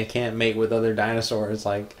free and they can't mate with other dinosaurs?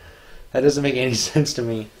 Like that doesn't make any sense to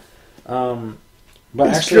me. But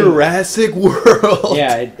It's actually, Jurassic World.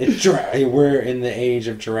 yeah, we're in the age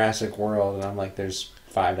of Jurassic World and I'm like, there's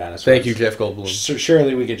 5 dinosaurs. Thank you, Jeff Goldblum.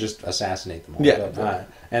 Surely we could just assassinate them all. Yeah. But,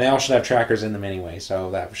 and they all should have trackers in them anyway,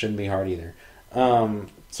 so that shouldn't be hard either.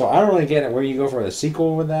 So I don't really get it where you go for the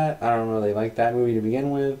sequel with that. I don't really like that movie to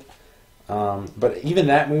begin with. But even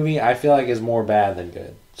that movie, I feel like is more bad than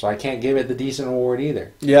good. So I can't give it the decent award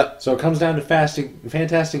either. Yep. So it comes down to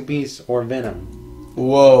Fantastic Beasts or Venom.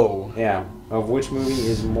 Whoa. Yeah. Of which movie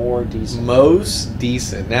is more decent? Most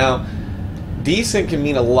decent. Now, decent can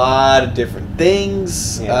mean a lot of different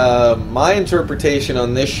things. Yeah. My interpretation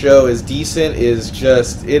on this show is decent is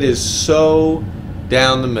just, it is so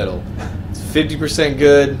down the middle. It's 50%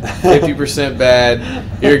 good, 50%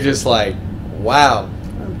 bad. You're just like, wow,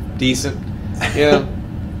 decent.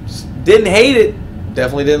 Didn't hate it.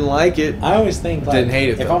 Definitely didn't like it. I always think like Didn't hate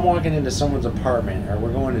it, if though. I'm walking into someone's apartment or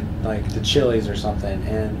we're going to like to Chili's or something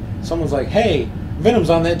and someone's like, "Hey, Venom's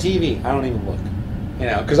on that TV." I don't even look.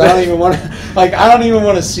 Because I don't even want to I don't even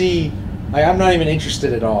want to see I'm not even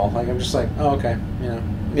interested at all. Like I'm just like, "Oh, okay."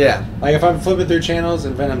 Yeah. Like if I'm flipping through channels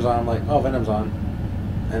and Venom's on, I'm like, "Oh, Venom's on."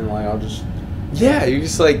 And like I'll just Yeah, you're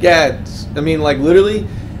just like, yeah. I mean, like literally,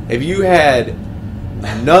 if you had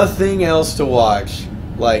nothing else to watch,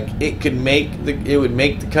 like it would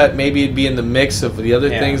make the cut. Maybe it'd be in the mix of the other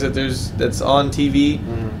things that's on TV.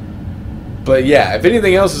 mm-hmm. But yeah, if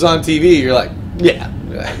anything else is on TV, you're like, yeah.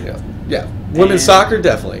 Women's soccer,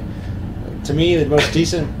 definitely. To me, the most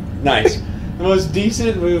decent the most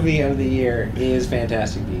decent movie of the year is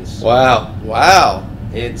Fantastic Beasts. Wow.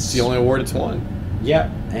 It's It's the only award it's won.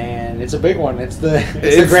 Yep, and it's a big one. It's the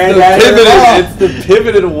It's granddaddy of them all. It's the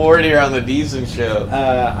pivoted award here on the Decent Show.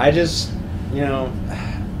 I just,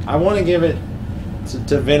 I want to give it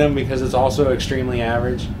to Venom because it's also extremely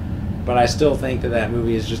average, but I still think that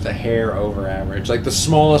movie is just a hair over average, like the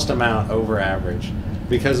smallest amount over average,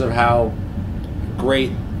 because of how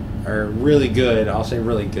great or really good. I'll say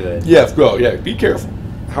really good. Yeah, go. Yeah, be careful.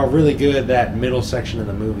 How really good that middle section of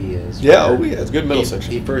the movie is. Yeah, where it's good middle he,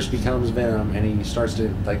 section. He first becomes Venom and he starts to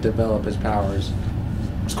develop his powers.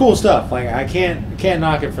 It's cool stuff. Like I can't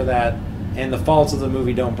knock it for that. And the faults of the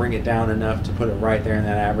movie don't bring it down enough to put it right there in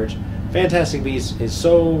that average. Fantastic Beasts is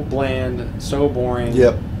so bland, so boring.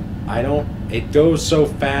 Yep. It goes so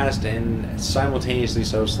fast and simultaneously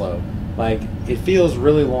so slow. Like it feels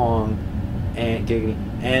really long and giggity.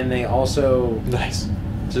 And they also Nice.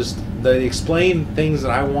 just they explain things that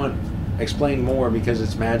I want explained more because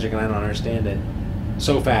it's magic and I don't understand it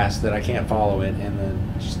so fast that I can't follow it, and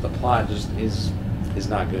the plot just is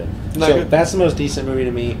not good. Not So good. that's the most decent movie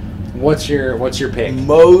to me. What's your pick?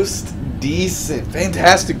 Most decent,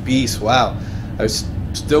 Fantastic Beasts. Wow, I wish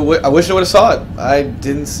I would have saw it. I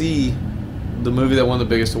didn't see the movie that won the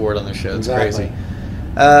biggest award on this show. It's Exactly.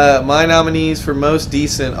 crazy. My nominees for most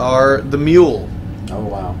decent are The Mule. Oh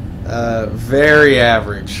wow. Very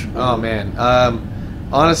average. Oh man.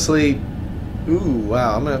 Honestly,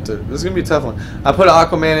 wow. This is gonna be a tough one. I put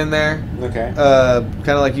Aquaman in there. Okay. Kind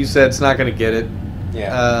of like you said, it's not gonna get it.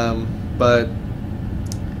 Yeah. But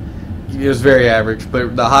It was very average,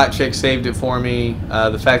 but the hot chick saved it for me.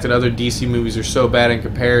 The fact that other DC movies are so bad in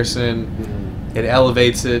comparison, it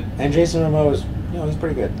elevates it. And Jason Momoa is, he's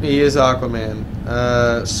pretty good. He is Aquaman.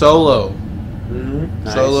 Solo.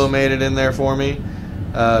 Nice. Solo made it in there for me.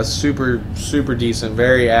 Super, super decent.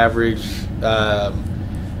 Very average.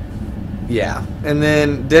 Yeah. And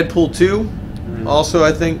then Deadpool 2. Also,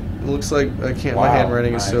 I think, looks like, my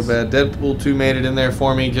handwriting is so bad. Deadpool 2 made it in there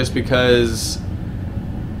for me just because...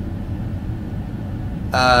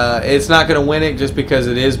 it's not going to win it just because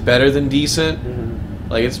it is better than decent.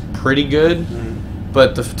 Like, it's pretty good.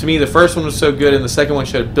 But to me, the first one was so good, and the second one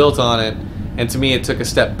should have built on it. And to me, it took a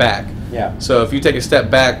step back. Yeah. So if you take a step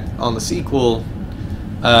back on the sequel,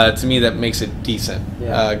 to me, that makes it decent.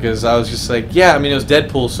 Yeah. Because I was just like, yeah, I mean, it was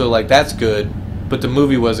Deadpool, so, like, that's good. But the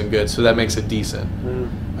movie wasn't good, so that makes it decent.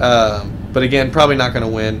 But again, probably not going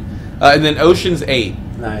to win. And then Ocean's 8.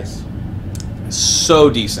 Nice. So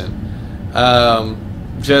decent.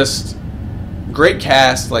 Just great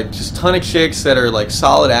cast, like just ton of chicks that are like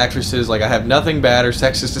solid actresses. Like I have nothing bad or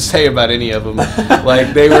sexist to say about any of them.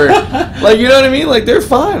 Like they were, like you know what I mean. Like they're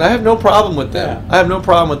fine. I have no problem with them. Yeah. I have no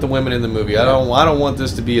problem with the women in the movie. I don't want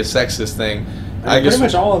this to be a sexist thing. Pretty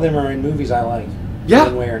much all of them are in movies I like. Yeah,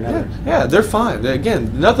 one way or another. Yeah, they're fine.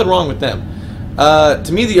 Again, nothing wrong with them.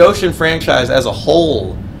 To me, the Ocean franchise as a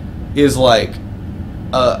whole is like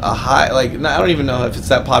a high, like I don't even know if it's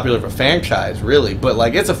that popular of a franchise really, but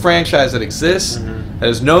like it's a franchise that exists, that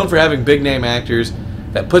is known for having big name actors,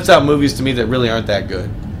 that puts out movies to me that really aren't that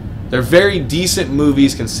good. They're very decent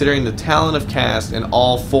movies considering the talent of cast in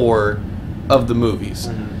all 4 of the movies.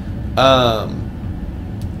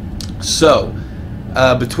 So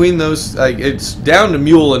between those, like it's down to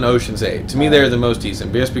Mule and Ocean's 8. To me, they're the most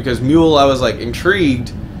decent, just because Mule, I was like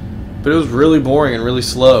intrigued. But it was really boring and really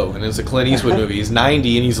slow, and it's a Clint Eastwood movie. He's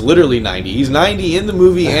 90, and he's literally 90. He's 90 in the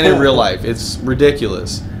movie and in real life. It's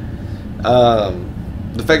ridiculous. The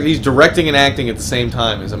fact that he's directing and acting at the same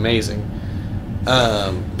time is amazing.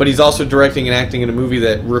 But he's also directing and acting in a movie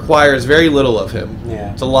that requires very little of him.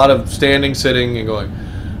 Yeah. It's a lot of standing, sitting, and going,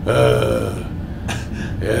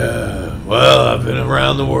 yeah, well, I've been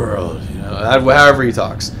around the world. You know, however he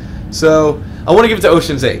talks. So, I want to give it to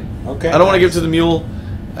Ocean's 8. Okay. I don't want to give it to The Mule.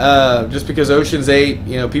 Just because Ocean's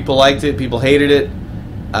 8, people liked it, people hated it,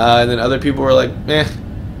 and then other people were like, eh,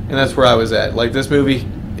 and that's where I was at. Like, this movie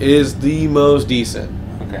is the most decent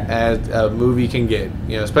as a movie can get,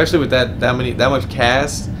 especially with that much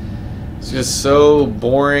cast. It's just so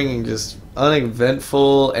boring and just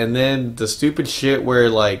uneventful, and then the stupid shit where,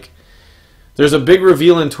 like, there's a big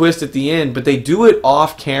reveal and twist at the end, but they do it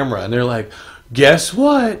off camera, and they're like, guess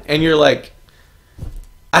what? And you're like,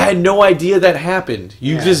 I had no idea that happened.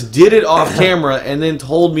 You just did it off camera and then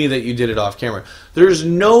told me that you did it off camera. There's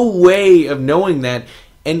no way of knowing that.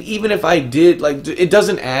 And even if I did, like, it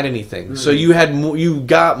doesn't add anything. So you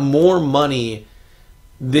got more money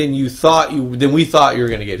than we thought you were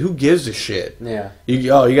going to get. Who gives a shit? Yeah. You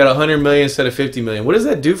got $100 million instead of $50 million. What does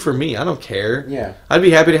that do for me? I don't care. Yeah. I'd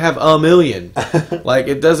be happy to have $1 million. Like,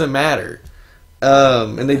 it doesn't matter.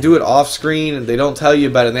 And they do it off screen, and they don't tell you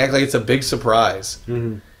about it, and they act like it's a big surprise.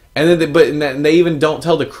 And then they even don't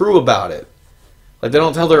tell the crew about it. Like, they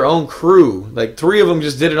don't tell their own crew. Like, 3 of them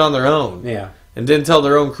just did it on their own. Yeah. And didn't tell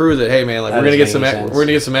their own crew that, hey man, like we're gonna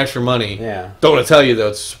get some extra money. Yeah. Don't want to tell you though,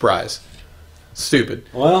 it's a surprise. Stupid.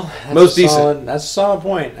 Well, most decent. That's a solid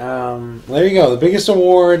point. There you go. The biggest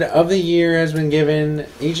award of the year has been given.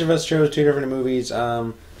 Each of us chose 2 different movies.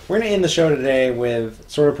 We're going to end the show today with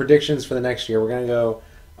sort of predictions for the next year. We're going to go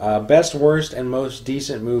best, worst, and most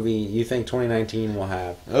decent movie you think 2019 will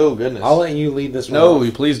have. Oh, goodness. I'll let you lead this one No,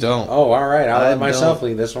 off. Please don't. Oh, all right. I'll let myself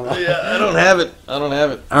lead this one off. Yeah, I don't have it.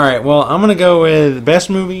 All right. Well, I'm going to go with best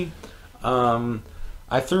movie.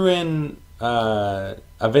 I threw in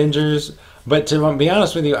Avengers, but to be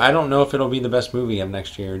honest with you, I don't know if it'll be the best movie of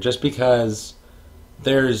next year, just because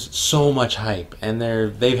there's so much hype, and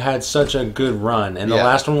they've had such a good run, and the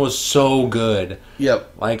last one was so good.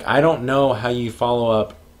 Yep. Like, I don't know how you follow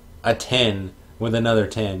up a 10 with another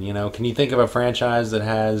 10, you know? Can you think of a franchise that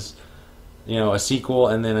has, you know, a sequel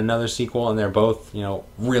and then another sequel, and they're both, you know,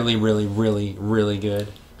 really, really, really, really good?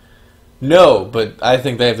 No, but I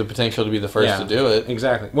think they have the potential to be the first to do it.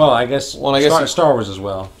 Exactly. Well, I guess Star Wars as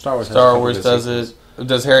well. Star Wars does it.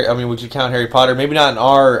 Does Harry? I mean, would you count Harry Potter? Maybe not in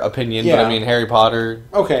our opinion, but I mean Harry Potter.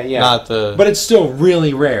 Okay, yeah. Not the. But it's still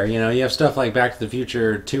really rare. You know, you have stuff like Back to the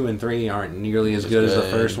Future 2 and 3 aren't nearly as good as the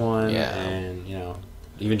first one. Yeah. And you know,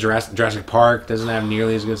 even Jurassic Park doesn't have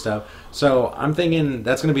nearly as good stuff. So I'm thinking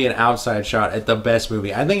that's going to be an outside shot at the best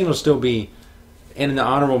movie. I think it'll still be in the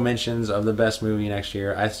honorable mentions of the best movie next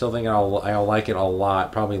year, I still think I'll like it a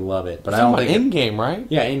lot, probably love it. But I don't think Endgame, right?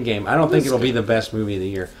 Yeah, Endgame. I don't think it'll be the best movie of the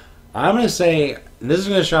year. I'm gonna say this is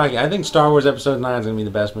gonna shock you. I think Star Wars Episode 9 is gonna be the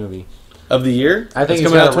best movie Of the year? I think it's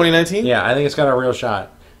coming out 2019. Yeah, I think it's got a real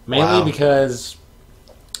shot. Mainly Wow. because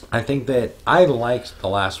I think that I liked the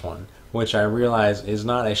last one, which I realize is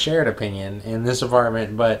not a shared opinion in this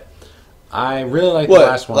apartment, but I really liked the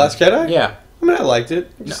last one. Last Jedi? Yeah. I mean, I liked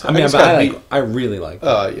it. I mean, just but got beat. I really like it.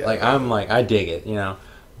 Oh, yeah. I dig it, you know.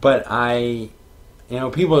 But a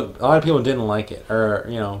lot of people didn't like it,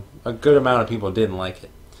 or a good amount of people didn't like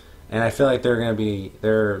it, and I feel like they're gonna be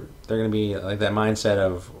like that mindset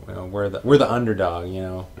of we're the underdog,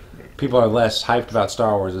 People are less hyped about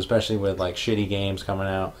Star Wars, especially with like shitty games coming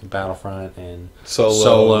out, like Battlefront and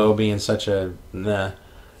Solo being such a meh.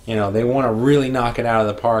 They want to really knock it out of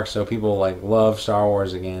the park, so people like love Star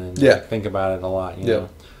Wars again and think about it a lot.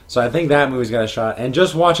 So I think that movie's got a shot. And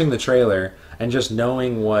just watching the trailer and just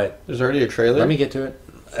knowing what there's already a trailer. Let me get to it.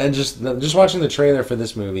 And just watching the trailer for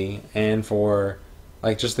this movie and for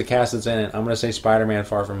like just the cast that's in it, I'm gonna say Spider-Man: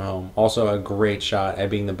 Far From Home. Also a great shot at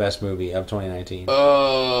being the best movie of 2019.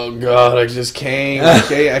 Oh God, I just can't.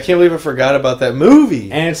 I can't believe I forgot about that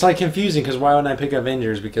movie. And it's like confusing because why wouldn't I pick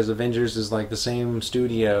Avengers? Because Avengers is like the same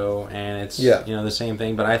studio and it's the same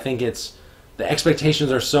thing. But I think the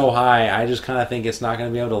expectations are so high. I just kind of think it's not going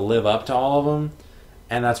to be able to live up to all of them,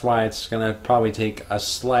 and that's why it's going to probably take a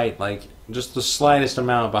slight, like just the slightest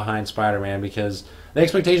amount behind Spider-Man, because the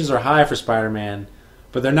expectations are high for Spider-Man,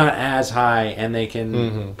 but they're not as high, and they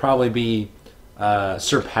can probably be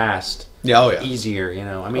surpassed. Easier.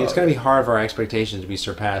 I mean, it's going to be hard for our expectations to be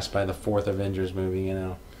surpassed by the fourth Avengers movie.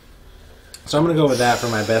 So I'm going to go with that for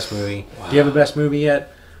my best movie. Wow. Do you have a best movie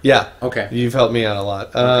yet? Yeah. Okay. You've helped me out a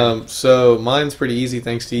lot. So mine's pretty easy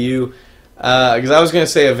thanks to you. Because I was going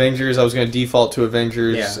to say Avengers. I was going to default to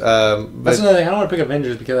Avengers. Yeah. That's another thing. I don't want to pick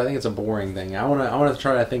Avengers because I think it's a boring thing. I want to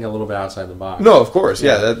try to think a little bit outside the box. No, of course.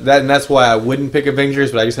 Yeah. And that's why I wouldn't pick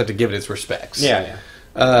Avengers, but I just have to give it its respects. Yeah.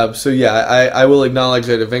 I will acknowledge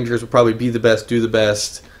that Avengers will probably be the best, do the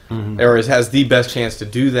best, or it has the best chance to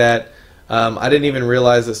do that. I didn't even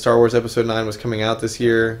realize that Star Wars Episode 9 was coming out this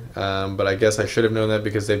year, but I guess I should have known that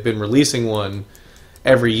because they've been releasing one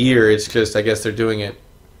every year. It's just, I guess they're doing it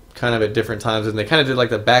kind of at different times, and they kind of did like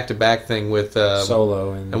the back-to-back thing with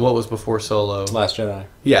Solo and what was before Solo? Last Jedi.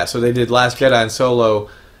 Yeah, so they did Last Jedi and Solo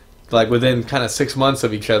like within kind of 6 months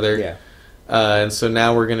of each other. Yeah. And so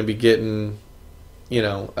now we're going to be getting...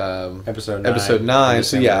 Episode 9. Episode 9.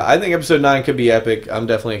 So yeah, I think Episode 9 could be epic. I'm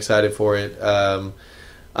definitely excited for it. I'm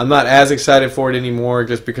not as excited for it anymore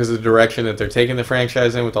just because of the direction that they're taking the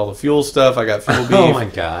franchise in with all the fuel stuff. I got fuel beef. Oh my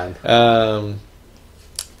god.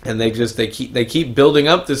 And they keep building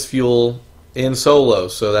up this fuel in Solo,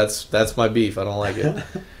 so that's my beef. I don't like it.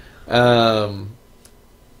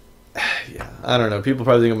 Yeah, I don't know. People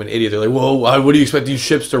probably think I'm an idiot. They're like, "Whoa, what do you expect these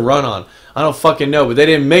ships to run on?" I don't fucking know, but they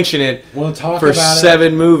didn't mention it We'll talk for about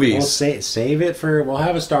 7 movies. We'll save it for... We'll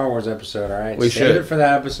have a Star Wars episode, all right? We save should. it for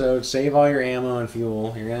that episode. Save all your ammo and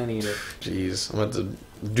fuel. You're going to need it. Jeez, I'm about to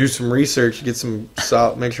do some research, get some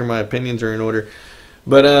salt, make sure my opinions are in order.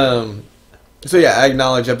 But, so yeah, I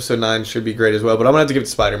acknowledge Episode 9 should be great as well, but I'm going to have to give it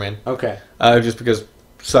to Spider-Man. Okay. Just because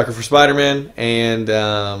sucker for Spider-Man, and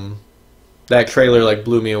that trailer, like,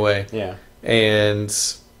 blew me away. Yeah. And...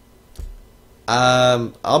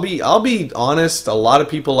 I'll be honest. A lot of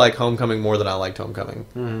people like Homecoming more than I liked Homecoming.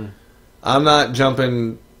 Mm-hmm. I'm not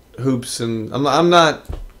jumping hoops, and I'm not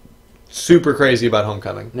super crazy about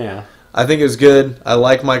Homecoming. Yeah, I think it's good. I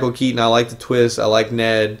like Michael Keaton. I like the twist. I like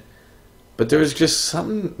Ned. But there's just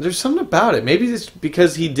something. There's something about it. Maybe it's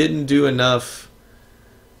because he didn't do enough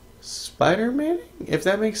Spider-Man, if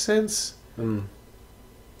that makes sense. I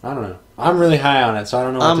don't know. I'm really high on it, so I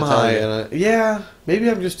don't know what to tell you. I'm high on it. Yeah, maybe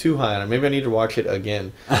I'm just too high on it. Maybe I need to watch it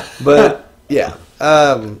again. But yeah,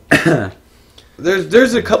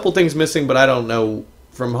 there's a couple things missing, but I don't know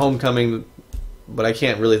from Homecoming. But I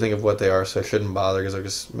can't really think of what they are, so I shouldn't bother because I'll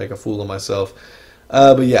just make a fool of myself.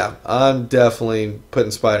 But yeah, I'm definitely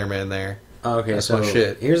putting Spider-Man there. Okay, that's so my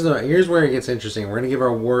shit. Here's where it gets interesting. We're gonna give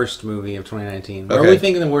our worst movie of 2019. What Okay. are we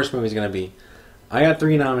thinking the worst movie is gonna be? I got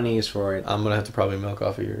 3 nominees for it. I'm gonna have to probably milk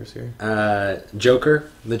off of yours here. Joker,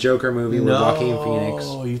 the Joker movie with Joaquin Phoenix.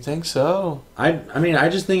 Oh, you think so? I mean, I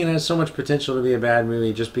just think it has so much potential to be a bad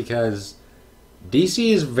movie, just because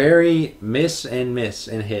DC is very miss and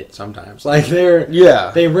hit sometimes. Like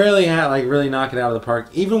they rarely really knock it out of the park.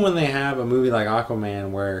 Even when they have a movie like Aquaman,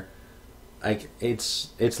 where like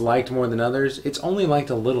it's liked more than others, it's only liked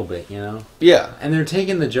a little bit, Yeah. And they're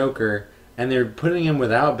taking the Joker and they're putting him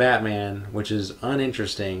without Batman, which is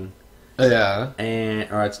uninteresting. Yeah.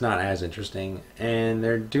 or it's not as interesting. And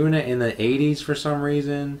they're doing it in the 80s for some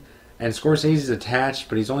reason. And Scorsese's attached,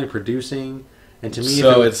 but he's only producing. And to me,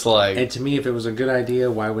 So it's like... and to me, if it was a good idea,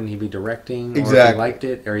 why wouldn't he be directing? Or if Exactly. he liked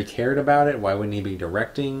it or he cared about it, why wouldn't he be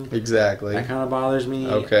directing? Exactly. That kind of bothers me.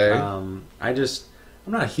 Okay. I'm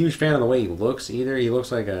not a huge fan of the way he looks either. He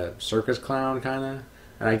looks like a circus clown kind of.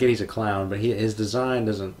 And I get he's a clown, but his design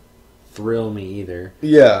doesn't thrill me either.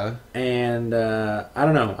 Yeah. And I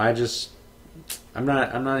don't know. I'm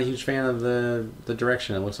not a huge fan of the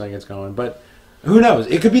direction it looks like it's going. But who knows?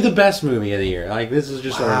 It could be the best movie of the year. Like this is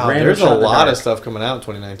just Wow, a random. there's a shot in the lot of dark. stuff coming out in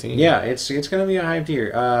 2019. Yeah, it's going to be a hyped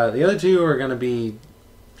year. The other two are going to be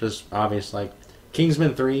just obvious. Like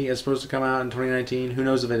Kingsman 3 is supposed to come out in 2019. Who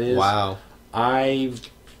knows if it is? Wow. I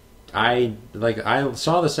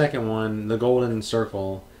saw the second one, The Golden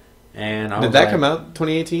Circle, and I was Did that like, come out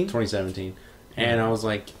 2018? 2017, and I was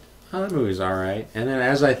like, oh, that movie's all right. And then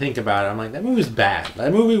as I think about it, I'm like, that movie's bad.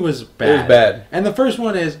 That movie was bad. It was bad. And the first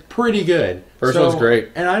one is pretty good. First one's great.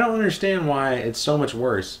 And I don't understand why it's so much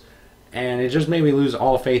worse. And it just made me lose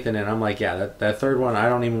all faith in it. I'm like, yeah, that third one, I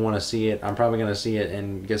don't even want to see it. I'm probably going to see it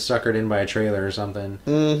and get suckered in by a trailer or something.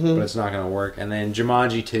 Mm-hmm. But it's not going to work. And then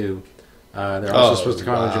Jumanji 2. They're also supposed to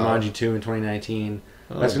come out with wow. Jumanji 2 in 2019.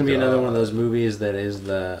 Oh, That's going to be another God. one of those movies that is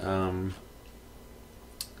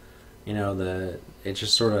it's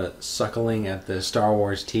just sort of suckling at the Star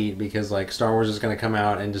Wars teat because like Star Wars is going to come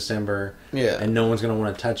out in December Yeah. and no one's going to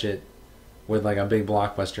want to touch it with like a big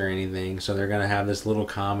blockbuster or anything. So they're going to have this little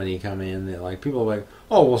comedy come in that like people are like,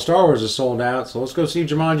 oh, well, Star Wars is sold out, so let's go see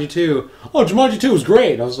Jumanji 2. Oh, Jumanji 2 was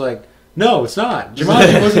great. I was like, no, it's not.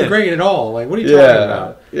 Jumanji wasn't great at all. Like, what are you talking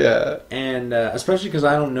about? Yeah. And especially because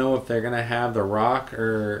I don't know if they're going to have The Rock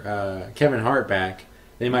or Kevin Hart back.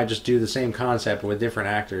 They might just do the same concept with different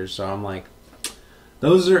actors. So I'm like,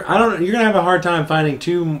 you're going to have a hard time finding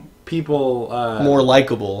two people More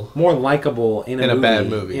likable. more likable in a bad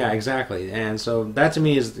movie. Yeah, exactly. And so that to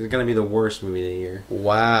me is going to be the worst movie of the year.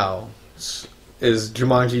 Wow. Is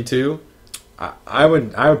Jumanji 2? I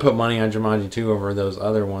would put money on Jumanji 2 over those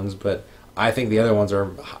other ones, but I think the other ones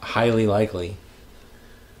are highly likely.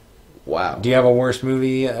 Wow. Do you have a worst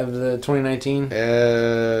movie of the 2019?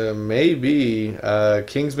 Maybe.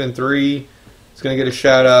 Kingsman 3 is going to get a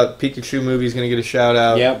shout out. Pikachu movie is going to get a shout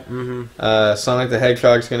out. Yep. Mm-hmm. Sonic the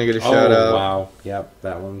Hedgehog is going to get a shout out. Wow. Yep.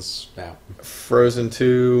 That one's Frozen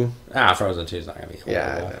 2. Frozen 2 is not going to be horrible.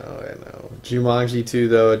 Yeah, I know. Jumanji 2,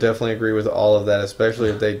 though, I definitely agree with all of that, especially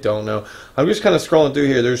if they don't know. I'm just kind of scrolling through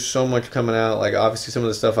here. There's so much coming out. Like, obviously, some of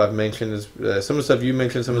the stuff I've mentioned is... some of the stuff you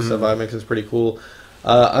mentioned, some of the stuff I mentioned is pretty cool.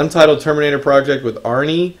 Untitled Terminator Project with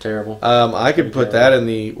Arnie. Terrible. I could put that in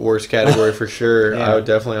the worst category for sure. Yeah. I would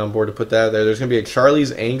definitely on board to put that there. There's going to be a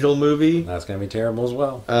Charlie's Angel movie. That's going to be terrible as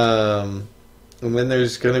well. And then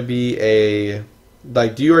there's going to be a...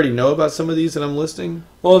 Like, do you already know about some of these that I'm listing?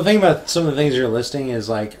 Well, the thing about some of the things you're listing is,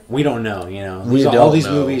 like, we don't know, you know. We all don't these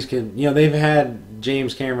know. movies could... You know, they've had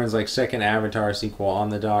James Cameron's, like, second Avatar sequel on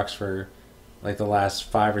the docks for... like the last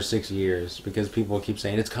 5 or 6 years because people keep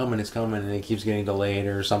saying it's coming, and it keeps getting delayed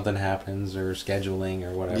or something happens or scheduling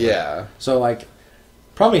or whatever. Yeah. So like,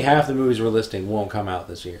 probably half the movies we're listing won't come out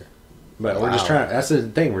this year. But we're just Wow. trying. That's the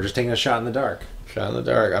thing. We're just taking a shot in the dark. Shot in the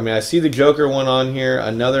dark. I mean, I see the Joker one on here.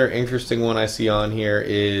 Another interesting one I see on here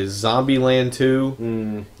is Zombieland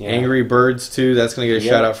 2. Yeah. Angry Birds 2. That's going to get a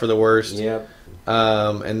Yep. shout out for the worst. Yep.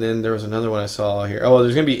 And then there was another one I saw here. Oh,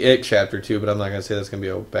 there's going to be It Chapter 2, but I'm not going to say that's going to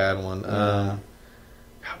be a bad one.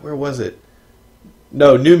 Where was it?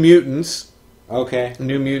 No, New Mutants. Okay.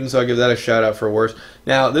 New Mutants, I'll give that a shout out for worst.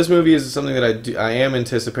 Now, this movie is something that I am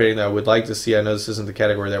anticipating that I would like to see. I know this isn't the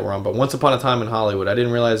category that we're on, but Once Upon a Time in Hollywood. I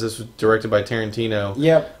didn't realize this was directed by Tarantino,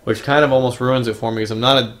 Yep. which kind of almost ruins it for me because I'm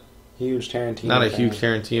not a Huge Tarantino. huge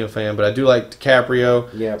Tarantino fan, but I do like DiCaprio.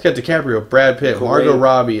 Yep. It's got DiCaprio, Brad Pitt, Great. Margot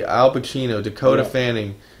Robbie, Al Pacino, Dakota Yep.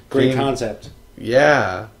 Fanning. Great James- concept.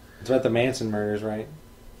 Yeah. It's about the Manson murders, right?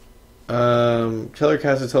 Keller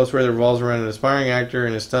Cast tells story that revolves around an aspiring actor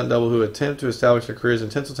and his stunt double who attempt to establish their careers in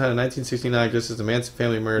Tinseltown in 1969 just as the Manson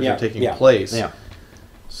family murders are taking place. Yeah.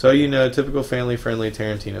 So, you know, typical family-friendly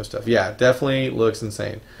Tarantino stuff. Yeah, definitely looks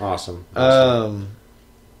insane. Awesome. Uh,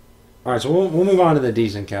 All right, so we'll move on to the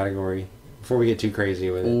decent category before we get too crazy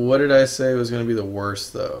with it. What did I say was going to be the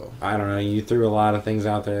worst, though? I don't know. You threw a lot of things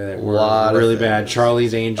out there that were Lot of really bad. things.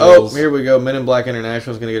 Charlie's Oh, Angels. here we go. Men in Black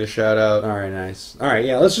International is going to get a shout-out. All right, nice. All right,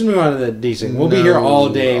 yeah. Let's just move on to the decent. We'll be here all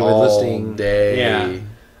day with all listing. day.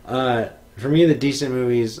 Yeah. For me, the decent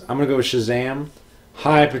movies, I'm gonna go with Shazam.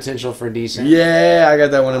 High potential for decent. Yeah, I got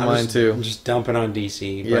that one in mind, too. I'm just dumping on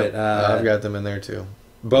DC. Yep, But I've got them in there, too.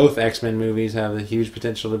 both X-Men movies have the huge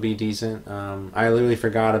potential to be decent. I literally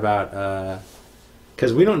forgot about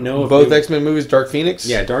because we don't know if Both X-Men movies, Dark Phoenix?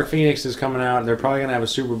 Yeah, Dark Phoenix is coming out. They're probably gonna have a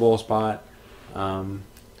Super Bowl spot.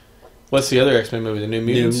 What's the other X-Men movie? The New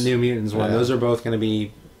Mutants? New Mutants one. Yeah. Those are both gonna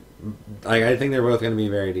be. I think they're both gonna be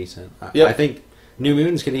very decent. Yep. I think New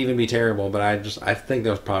Mutants could even be terrible, but I think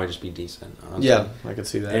they'll probably just be decent. Honestly. Yeah, I could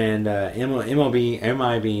see that. And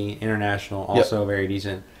MIB International also very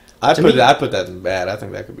decent. I To put me- I put that in bad. I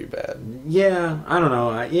think that could be bad. Yeah, I don't know.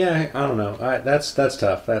 I don't know. That's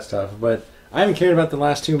tough. That's tough. But I haven't cared about the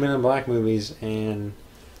last two Men in Black movies, and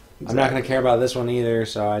I'm not going to care about this one either.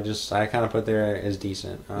 So I kind of put there as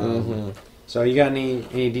decent. So you got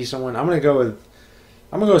any decent one? I'm gonna go with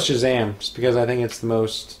Shazam, just because I think it's the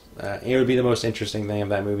most. It would be the most interesting thing if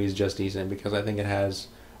that movie is just decent, because I think it has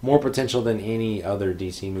more potential than any other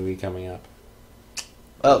DC movie coming up.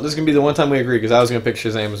 Well, this is going to be the one time we agree, because I was going to pick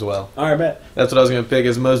Shazam as well. All right, bet. That's what I was going to pick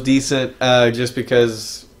as most decent, just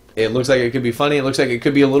because it looks like it could be funny. It looks like it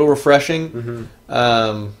could be a little refreshing.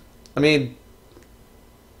 Mm-hmm. I mean,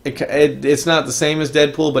 it's not the same as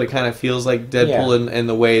Deadpool, but it kind of feels like Deadpool in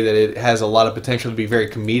the way that it has a lot of potential to be very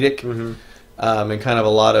comedic, and kind of a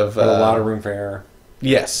lot of room for error.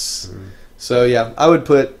 Yes. Mm-hmm. So yeah, I would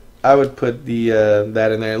put the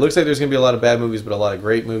that in there. It looks like there's going to be a lot of bad movies, but a lot of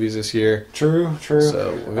great movies this year. True.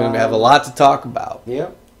 So we're going to have a lot to talk about.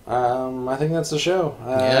 Yep. I think that's the show.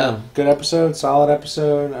 Yeah. Good episode. Solid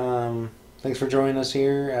episode. Thanks for joining us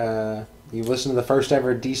here. You've listened to the first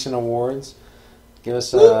ever Decent Awards. Give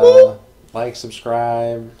us a like,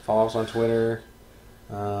 subscribe, follow us on Twitter.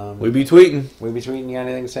 We be tweeting. We be tweeting. You got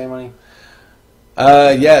anything to say, Money?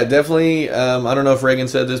 Yeah, definitely. I don't know if Reagan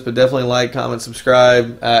said this, but definitely like, comment,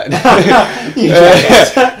 subscribe.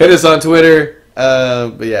 Hit us on Twitter.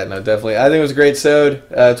 But yeah, no, definitely. I think it was a great episode.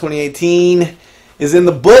 2018 is in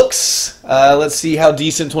the books. Let's see how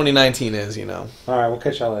decent 2019 is, All right, we'll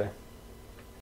catch y'all later.